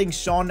I think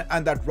Son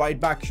and that right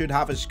back should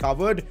have us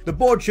covered. The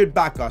board should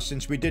back us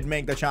since we did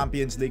make the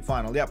Champions League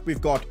final. Yep,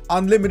 we've got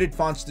unlimited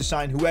funds to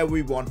sign whoever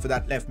we want for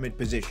that left mid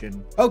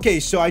position. Okay,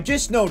 so I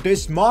just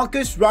noticed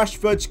Marcus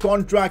Rashford's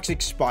contract's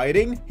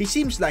expiring. He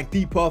seems like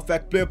the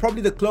perfect player,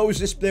 probably the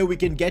closest player we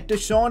can get to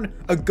Son,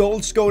 a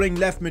goal scoring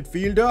left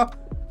midfielder.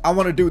 I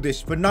want to do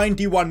this for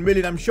 91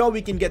 million. I'm sure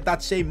we can get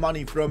that same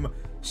money from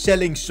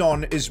selling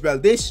Son as well.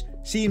 This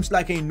seems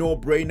like a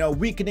no-brainer,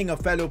 weakening a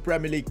fellow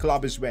Premier League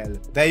club as well.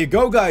 There you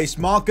go, guys.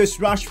 Marcus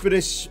Rashford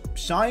is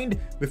signed.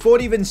 Before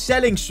even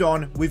selling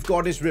Son, we've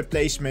got his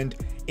replacement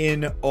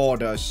in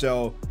order.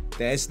 So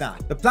there's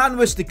that. The plan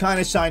was to kind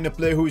of sign a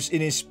player who's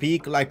in his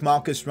peak, like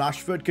Marcus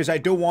Rashford, because I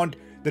don't want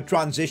the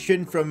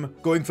transition from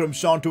going from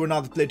Son to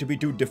another player to be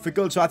too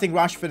difficult. So I think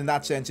Rashford in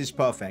that sense is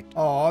perfect.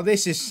 Oh,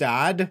 this is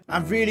sad.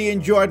 I've really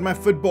enjoyed my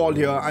football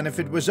here, and if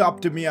it was up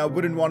to me, I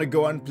wouldn't want to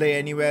go and play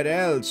anywhere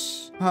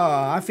else.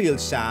 I feel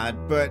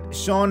sad, but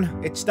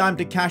Son, it's time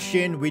to cash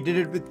in. We did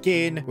it with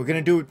Kane. We're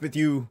gonna do it with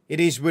you. It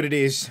is what it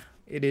is.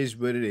 It is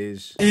what it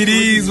is. It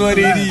is what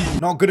it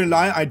is. Not gonna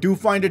lie, I do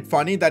find it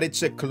funny that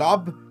it's a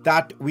club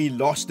that we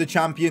lost the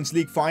Champions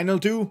League final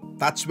to.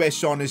 That's where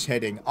Son is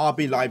heading.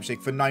 RB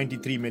Leipzig for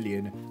 93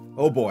 million.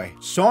 Oh boy.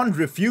 Son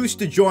refused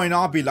to join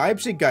RB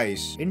Leipzig,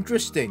 guys.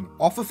 Interesting.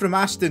 Offer from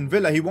Aston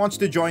Villa. He wants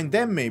to join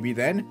them maybe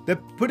then. They're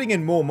putting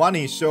in more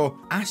money. So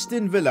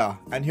Aston Villa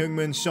and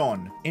Heung-min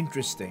Son.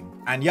 Interesting.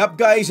 And yep,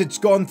 guys, it's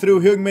gone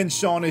through. Heung-min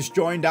Son has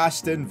joined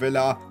Aston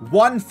Villa.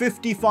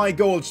 155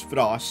 goals for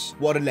us.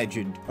 What a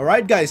legend.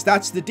 Alright, guys,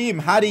 that's the team.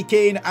 Harry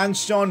Kane and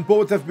Son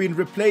both have been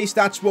replaced.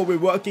 That's what we're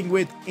working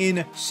with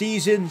in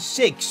Season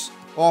 6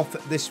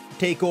 of this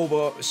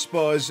TAKEOVER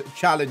Spurs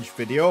challenge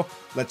video.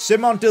 Let's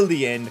sim until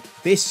the end.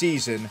 This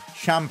season,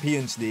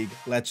 Champions League.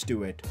 Let's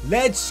do it.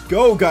 Let's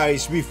go,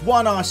 guys. We've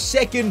won our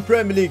second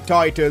Premier League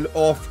title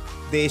of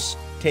this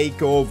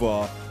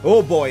TAKEOVER.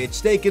 Oh boy,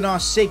 it's taken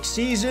us 6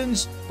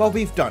 seasons, but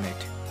we've done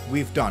it.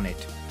 We've done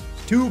it.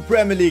 2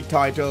 Premier League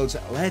titles.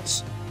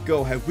 Let's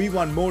go. Have we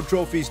won more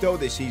trophies though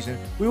this season?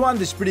 We won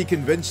this pretty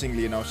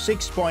convincingly, you know.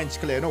 6 points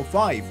clear. No,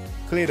 5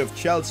 cleared of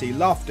Chelsea.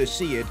 Love to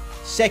see it.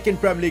 Second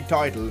Premier League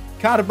title.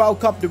 Carabao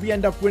Cup, do we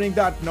end up winning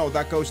that? No,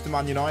 that goes to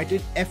Man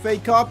United. FA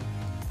Cup?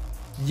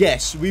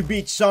 Yes, we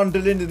beat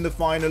Sunderland in the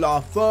final.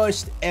 Our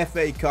first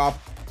FA Cup.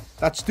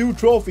 That's 2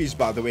 trophies,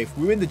 by the way. If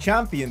we win the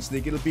Champions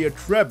League, it'll be a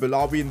treble.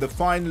 Are we in the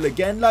final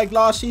again like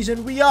last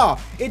season? We are.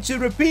 It's a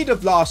repeat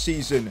of last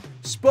season.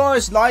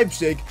 Spurs,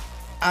 Leipzig.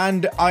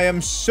 And I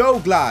am so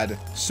glad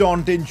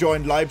Son didn't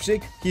join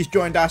Leipzig. He's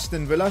joined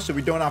Aston Villa, so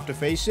we don't have to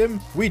face him.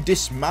 We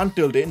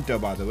dismantled Inter,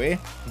 by the way.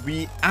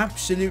 We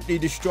absolutely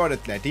destroyed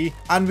Atleti.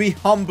 And we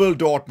humbled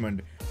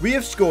Dortmund. We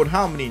have scored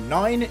how many?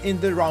 9 in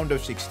the round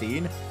of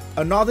 16.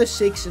 Another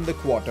 6 in the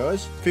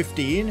quarters.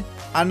 15.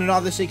 And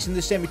another 6 in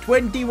the semi.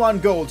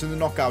 21 goals in the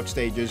knockout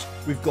stages.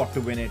 We've got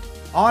to win it.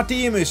 Our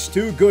team is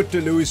too good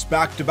to lose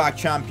back-to-back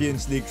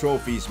Champions League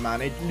trophies,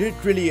 man. It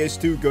literally is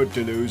too good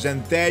to lose.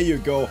 And there you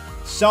go.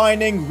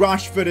 Signing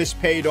Rashford has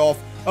paid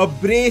off. A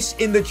brace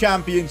in the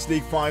Champions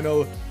League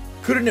final.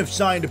 Couldn't have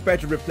signed a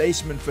better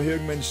replacement for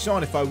Heung-min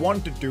Son if I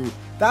wanted to.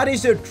 That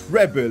is a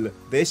treble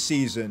this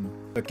season.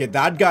 Look at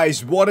that,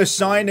 guys. What a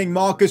signing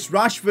Marcus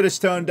Rashford has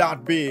turned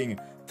out being.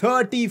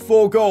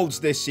 34 goals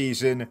this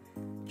season.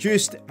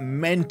 Just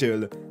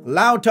mental.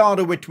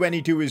 Lautaro with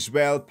 22 as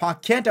well.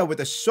 Paqueta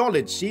with a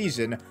solid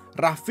season.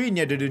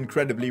 Rafinha did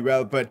incredibly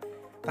well, but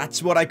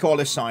that's what I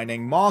call a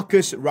signing.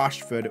 Marcus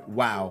Rashford,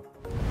 wow.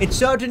 It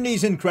certainly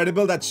is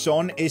incredible that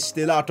Son is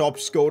still our top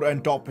scorer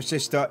and top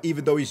assister,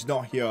 even though he's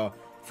not here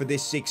for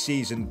this 6th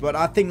season. But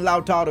I think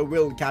Lautaro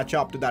will catch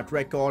up to that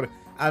record,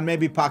 and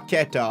maybe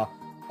Paqueta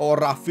or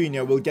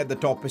Rafinha will get the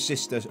top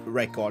assisters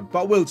record,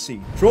 but we'll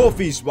see.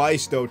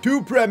 Trophies-wise though,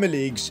 2 Premier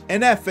Leagues,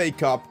 an FA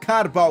Cup,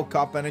 Carabao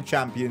Cup and a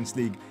Champions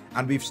League.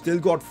 And we've still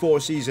got 4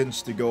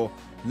 seasons to go.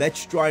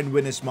 Let's try and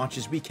win as much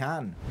as we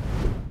can.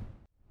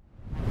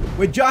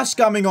 We're just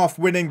coming off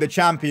winning the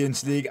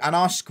Champions League, and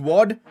our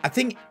squad, I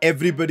think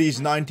everybody's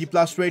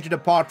 90+ rated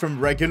apart from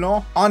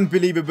Regular.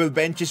 Unbelievable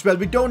bench as well.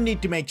 We don't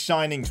need to make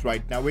signings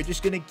right now. We're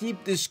just going to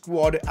keep this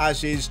squad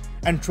as is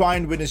and try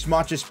and win as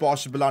much as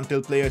possible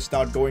until players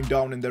start going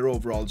down in their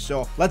overalls.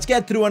 So let's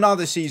get through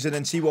another season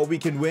and see what we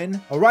can win.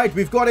 Alright,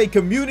 we've got a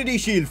Community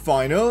Shield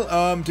final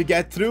to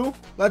get through.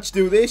 Let's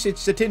do this.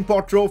 It's the Tin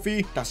Pot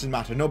Trophy. Doesn't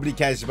matter. Nobody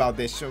cares about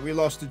this. So we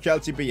lost to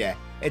Chelsea, but yeah.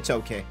 It's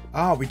okay.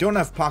 We don't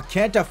have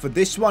Paqueta for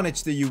this one.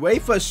 It's the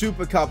UEFA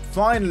Super Cup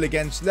final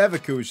against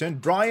Leverkusen.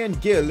 Brian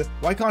Gill.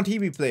 Why can't he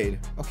be played?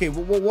 Okay,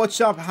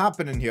 what's up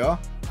happening here?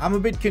 I'm a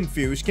bit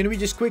confused. Can we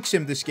just quick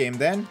sim this game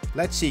then?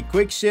 Let's see.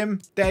 Quick sim.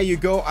 There you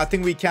go. I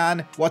think we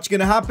can. What's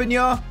going to happen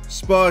here?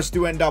 Spurs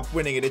do end up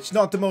winning it. It's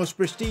not the most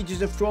prestigious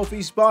of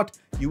trophies, but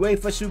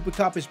UEFA Super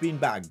Cup has been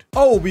bagged.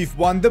 Oh, we've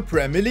won the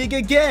Premier League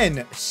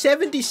again.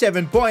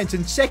 77 points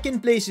and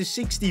second place is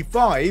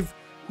 65.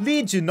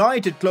 Leeds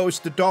United close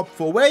to top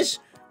 4.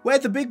 Where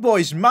the big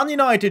boys? Man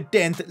United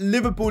 10th,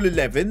 Liverpool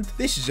 11th.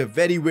 This is a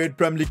very weird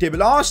Premier League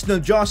table. Arsenal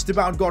just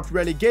about got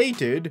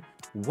relegated.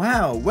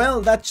 Wow,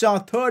 well, that's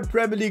our 3rd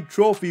Premier League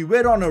trophy.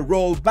 We're on a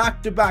roll,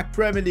 back-to-back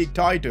Premier League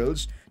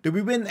titles. Did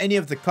we win any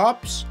of the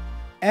cups?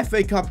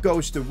 FA Cup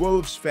goes to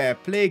Wolves, fair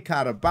play.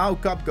 Carabao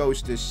Cup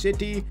goes to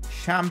City.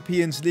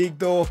 Champions League,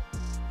 though,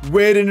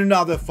 we're in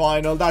another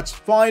final. That's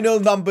final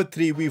number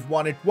 3. We've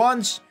won it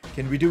once.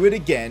 Can we do it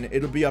again?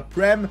 It'll be a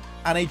Prem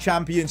and a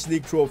Champions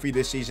League trophy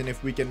this season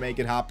if we can make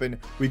it happen.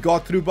 We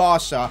got through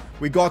Barca.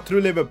 We got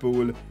through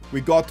Liverpool. We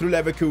got through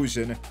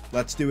Leverkusen.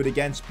 Let's do it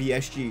against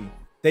PSG.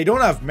 They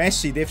don't have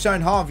Messi. They've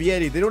signed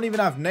Javier. They don't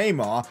even have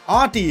Neymar.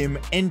 Our team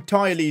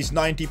entirely is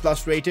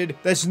 90+ rated.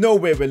 There's no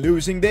way we're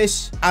losing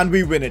this. And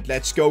we win it.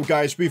 Let's go,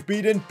 guys. We've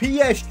beaten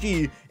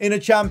PSG in a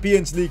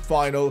Champions League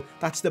final.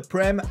 That's the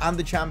Prem and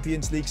the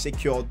Champions League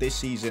secured this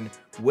season.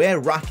 We're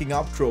racking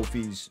up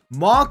trophies.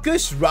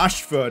 Marcus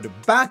Rashford,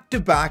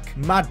 back-to-back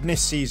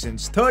madness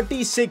seasons.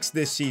 36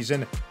 this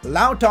season.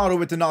 Lautaro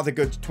with another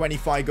good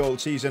 25-goal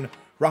season.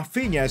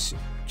 Rafinha's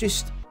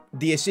just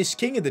the assist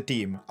king of the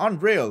team.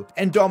 Unreal.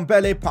 And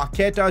Ndombele,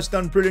 Paqueta has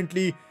done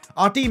brilliantly.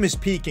 Our team is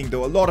peaking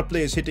though. A lot of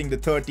players hitting the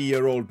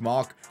 30-year-old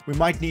mark. We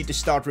might need to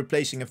start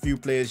replacing a few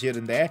players here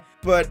and there.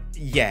 But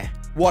yeah,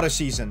 what a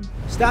season.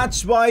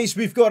 Stats-wise,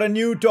 we've got a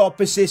new top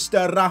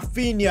assister,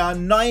 Rafinha,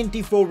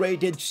 94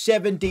 rated,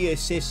 70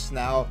 assists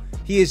now.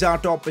 He is our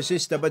top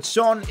assister, but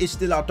Son is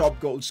still our top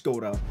goal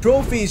scorer.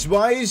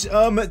 Trophies-wise,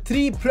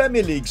 3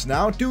 Premier Leagues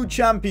now, 2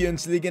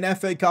 Champions League, an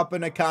FA Cup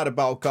and a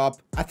Carabao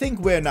Cup. I think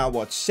we're now,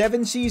 what,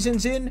 7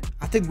 seasons in?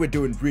 I think we're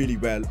doing really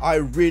well. I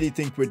really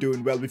think we're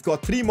doing well. We've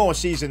got 3 more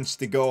seasons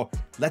to go.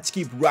 Let's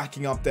keep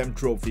racking up them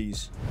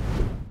trophies.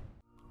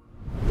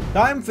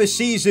 Time for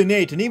Season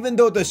 8, and even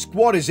though the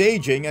squad is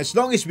aging, as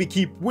long as we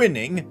keep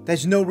winning,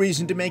 there's no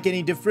reason to make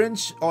any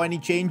difference or any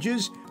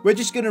changes. We're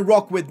just going to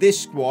rock with this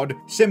squad,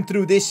 sim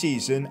through this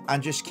season,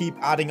 and just keep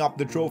adding up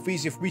the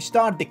trophies. If we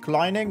start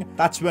declining,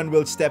 that's when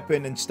we'll step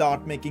in and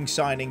start making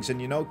signings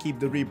and, you know, keep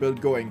the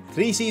rebuild going.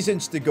 3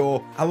 seasons to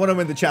go. I want to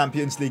win the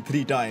Champions League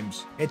 3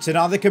 times. It's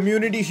another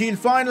Community Shield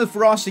final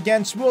for us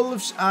against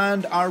Wolves,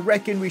 and I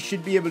reckon we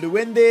should be able to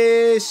win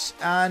this.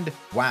 And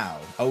wow,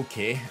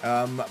 okay,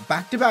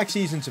 back-to-back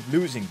seasons of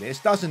losing this.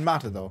 Doesn't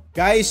matter though.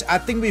 Guys, I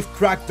think we've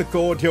cracked the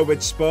code here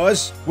with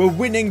Spurs. We're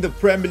winning the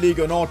Premier League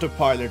on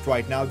autopilot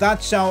right now.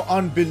 That's how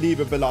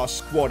unbelievable our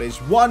squad is.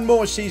 1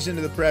 more season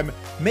of the Prem.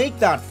 Make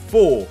that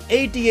 4.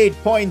 88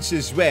 points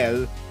as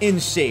well.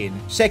 Insane.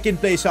 Second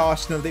place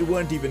Arsenal. They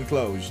weren't even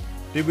close.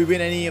 Did we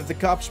win any of the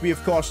cups? We,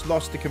 of course,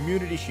 lost the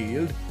Community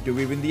Shield. Do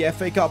we win the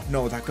FA Cup?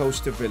 No, that goes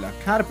to Villa.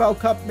 Carabao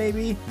Cup,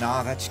 maybe?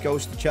 Nah, that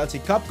goes to Chelsea.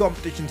 Cup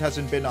competitions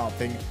hasn't been our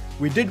thing.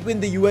 We did win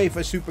the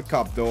UEFA Super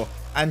Cup, though.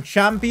 And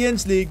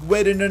Champions League,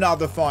 we're in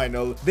another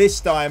final. This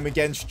time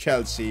against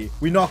Chelsea.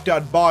 We knocked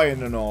out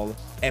Bayern and all.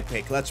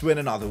 Epic. Let's win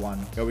another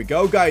one. Here we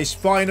go, guys.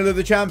 Final of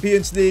the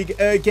Champions League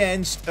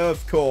against,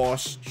 of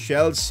course,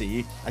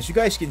 Chelsea. As you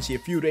guys can see, a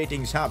few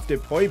ratings have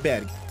dipped.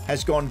 Højbjerg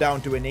has gone down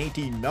to an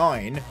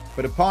 89.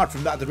 But apart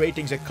from that, the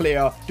ratings are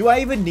clear. Do I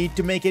even need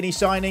to make any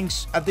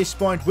signings at this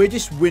point? We're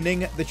just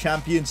winning the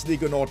Champions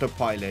League on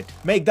autopilot.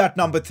 Make that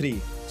number 3.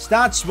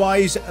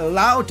 Stats-wise,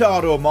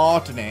 Lautaro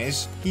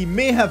Martinez. He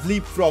may have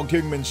leapfrogged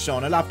Heung-min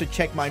Son. I'll have to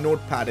check my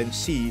notepad and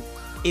see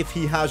if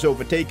he has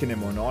overtaken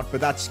him or not,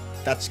 but that's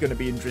going to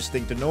be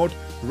interesting to note.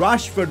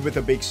 Rashford with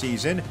a big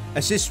season,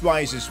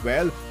 assist-wise as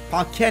well.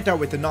 Paqueta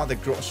with another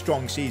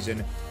strong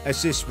season,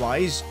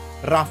 assist-wise.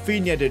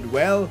 Rafinha did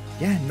well.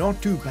 Yeah,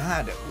 not too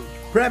bad.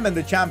 Prem and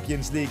the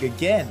Champions League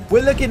again.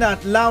 We're looking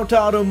at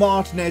Lautaro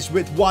Martinez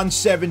with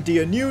 170,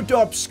 a new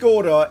top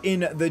scorer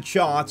in the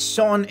charts.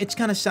 Son, it's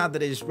kind of sad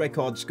that his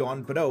record's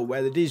gone, but oh,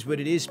 well, it is what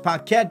it is.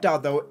 Paqueta,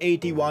 though,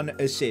 81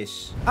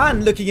 assists.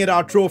 And looking at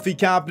our trophy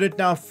cabinet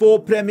now,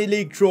 4 Premier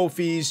League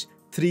trophies,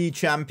 3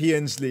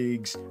 Champions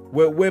Leagues.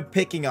 We're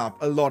picking up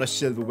a lot of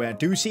silverware.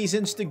 2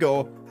 seasons to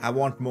go. I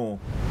want more.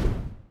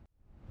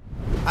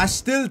 I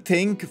still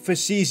think for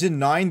Season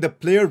 9, the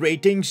player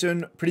ratings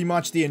and pretty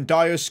much the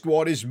entire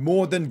squad is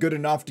more than good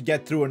enough to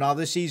get through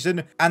another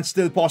season and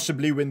still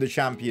possibly win the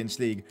Champions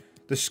League.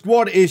 The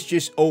squad is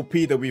just OP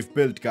that we've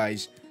built,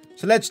 guys.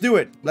 So let's do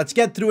it. Let's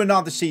get through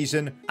another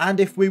season. And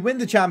if we win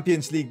the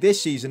Champions League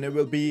this season, it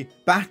will be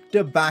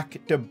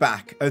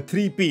back-to-back-to-back. A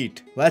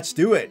 3-peat. Let's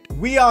do it.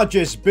 We are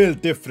just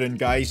built different,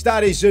 guys.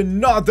 That is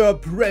another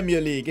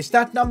Premier League. Is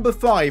that number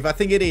 5? I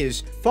think it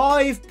is.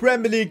 5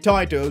 Premier League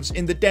titles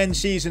in the 10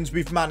 seasons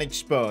we've managed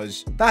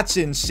Spurs. That's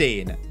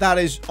insane. That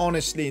is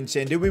honestly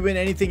insane. Did we win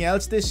anything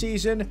else this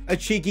season? A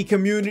cheeky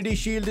Community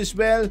Shield as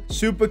well.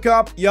 Super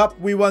Cup. Yup,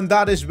 we won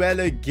that as well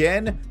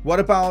again.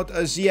 What about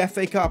the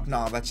FA Cup?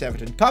 Nah, that's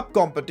Everton. Cup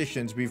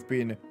competitions, we've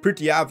been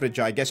pretty average,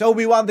 I guess. Oh,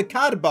 we won the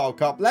Carabao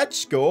Cup.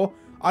 Let's go.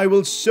 I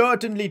will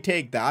certainly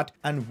take that.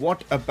 And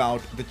what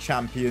about the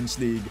Champions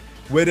League?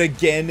 We're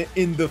again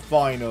in the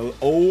final.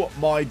 Oh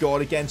my god,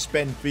 against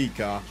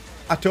Benfica.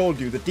 I told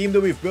you, the team that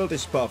we've built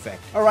is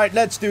perfect. Alright,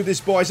 let's do this,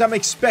 boys. I'm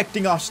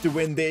expecting us to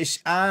win this.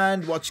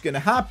 And what's going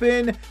to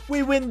happen?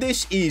 We win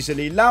this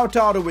easily.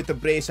 Lautaro with the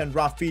brace and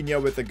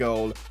Rafinha with the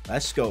goal.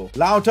 Let's go.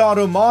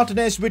 Lautaro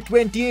Martinez with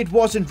 28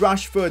 wasn't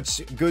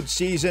Rashford's good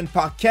season.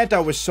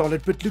 Paqueta was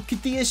solid, but look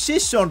at the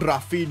assists on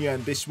Rafinha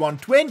in this one.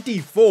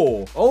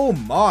 24. Oh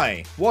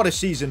my. What a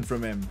season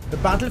from him. The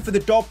battle for the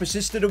top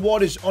assisted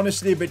award is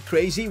honestly a bit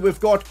crazy. We've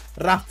got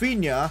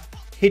Rafinha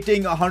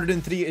hitting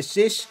 103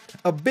 assists,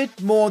 a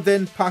bit more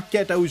than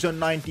Paqueta, who's on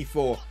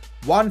 94.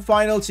 One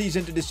final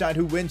season to decide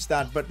who wins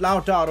that, but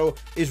Lautaro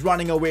is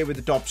running away with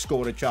the top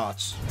scorer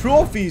charts.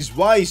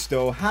 Trophies-wise,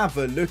 though, have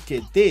a look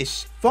at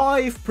this.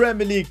 5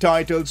 Premier League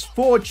titles,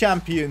 4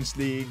 Champions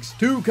Leagues,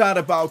 2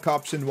 Carabao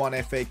Cups and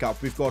 1 FA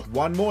Cup. We've got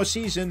 1 more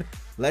season.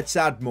 Let's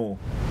add more.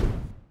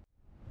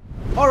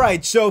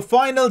 Alright, so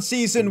final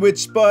season with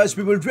Spurs.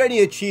 We've already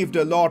achieved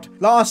a lot.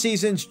 Last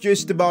season's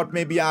just about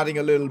maybe adding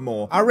a little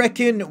more. I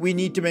reckon we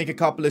need to make a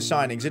couple of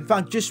signings. In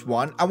fact, just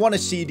one. I want a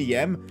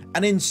CDM,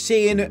 an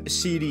insane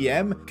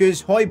CDM,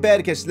 because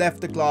Højbjerg has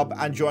left the club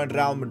and joined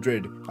Real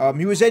Madrid.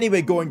 He was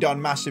anyway going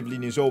down massively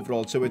in his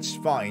overall, so it's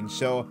fine.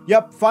 So,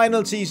 yep,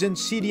 final season,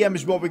 CDM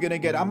is what we're gonna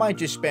get. I might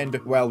just spend,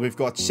 well, we've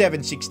got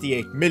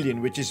 768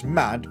 million, which is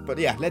mad. But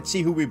yeah, let's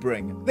see who we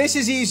bring. This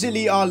is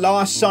easily our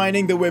last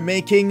signing that we're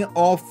making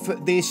of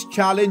this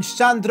challenge.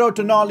 Sandro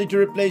Tonali to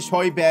replace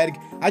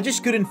Højbjerg. I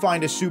just couldn't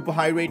find a super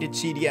high rated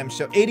CDM,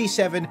 so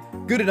 87,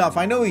 good enough.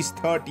 I know he's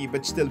 30,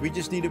 but still, we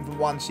just need him for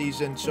one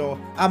season, so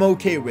I'm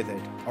okay with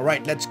it.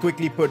 Alright, let's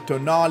quickly put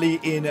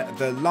Tonali in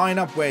the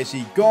lineup. Where's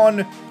he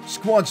gone?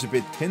 Squad's a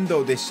bit thin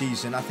though this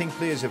season. I think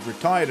players have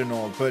retired and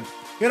all, but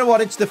you know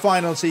what? It's the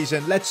final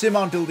season. Let's sim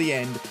until the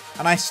end.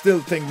 And I still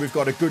think we've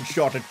got a good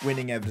shot at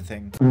winning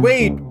everything.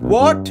 Wait,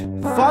 what?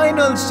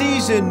 Final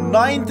season,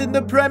 9th in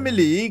the Premier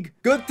League?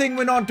 Good thing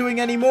we're not doing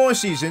any more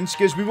seasons,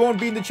 because we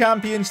won't be in the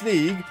Champions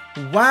League.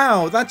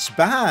 Wow, that's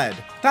bad.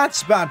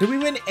 That's bad. Did we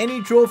win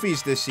any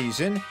trophies this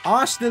season?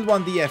 Arsenal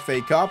won the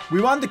FA Cup.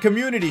 We won the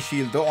Community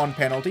Shield though on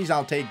penalties.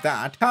 I'll take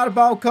that.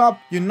 Carabao Cup.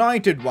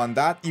 United won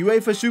that.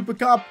 UEFA Super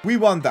Cup. We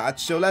won that.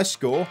 So let's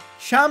go.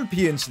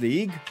 Champions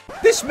League.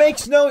 This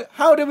makes no...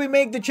 How did we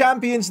make the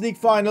Champions League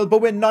final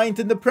but we're 9th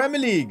in the Premier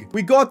League?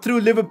 We got through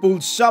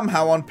Liverpool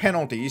somehow on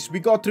penalties. We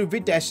got through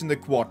Vitesse in the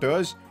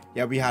quarters.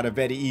 Yeah, we had a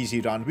very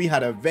easy run. We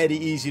had a very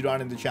easy run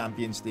in the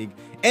Champions League.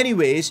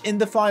 Anyways, in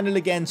the final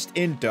against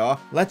Inter,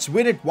 let's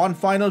win it one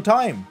final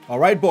time.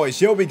 Alright, boys,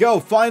 here we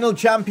go. Final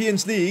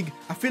Champions League.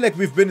 I feel like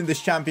we've been in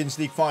this Champions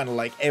League final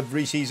like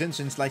every season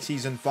since like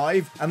season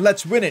 5. And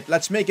let's win it.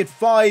 Let's make it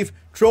 5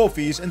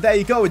 trophies. And there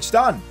you go. It's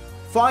done.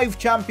 5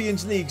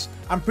 Champions Leagues,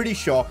 I'm pretty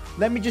sure.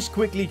 Let me just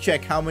quickly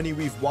check how many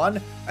we've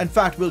won. In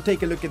fact, we'll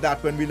take a look at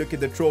that when we look at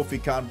the trophy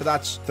count. But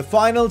that's the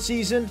final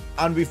season,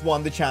 and we've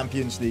won the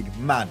Champions League.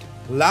 Mad.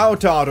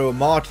 Lautaro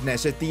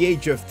Martinez, at the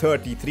age of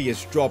 33,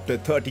 has dropped a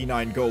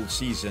 39-goal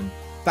season.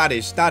 That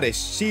is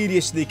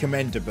seriously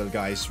commendable,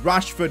 guys.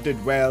 Rashford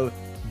did well.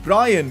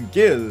 Brian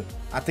Gill,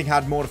 I think,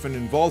 had more of an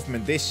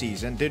involvement this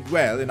season. Did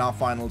well in our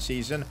final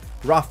season.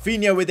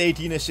 Rafinha with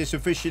 18 assists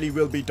officially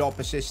will be top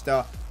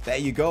assister. There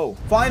you go.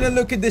 Final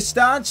look at the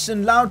stats,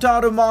 and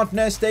Lautaro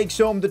Martinez takes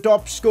home the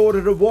top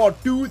scorer award.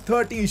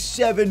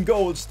 237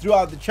 goals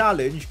throughout the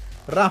challenge.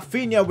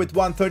 Rafinha with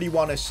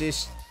 131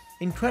 assists.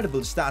 Incredible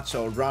stats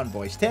all round,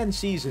 boys. 10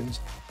 seasons.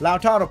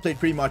 Lautaro played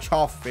pretty much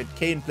half of it.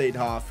 Kane played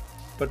half.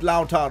 But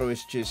Lautaro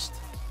is just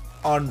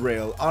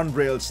unreal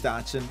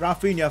stats. And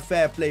Rafinha,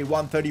 fair play,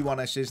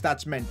 131 assists.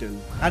 That's mental.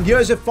 And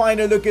here's a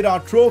final look at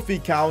our trophy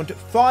count.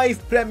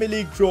 5 Premier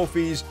League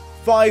trophies,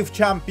 5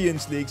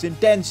 Champions Leagues in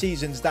 10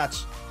 seasons.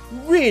 That's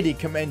really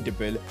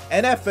commendable.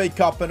 An FA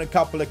Cup and a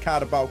couple of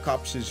Carabao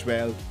Cups as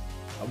well.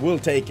 We'll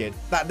take it.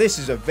 This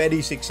is a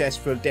very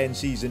successful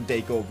 10-season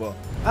takeover.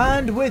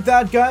 And with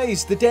that,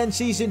 guys, the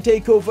 10-season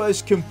takeover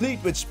is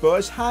complete with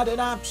Spurs. Had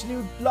an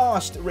absolute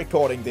blast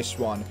recording this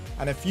one.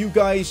 And if you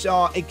guys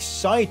are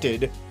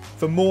excited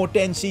for more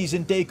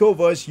 10-season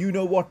takeovers, you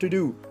know what to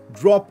do.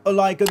 Drop a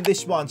like on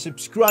this one.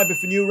 Subscribe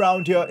if you're new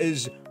around here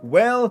as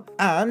well.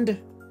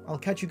 And I'll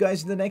catch you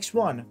guys in the next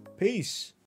one. Peace.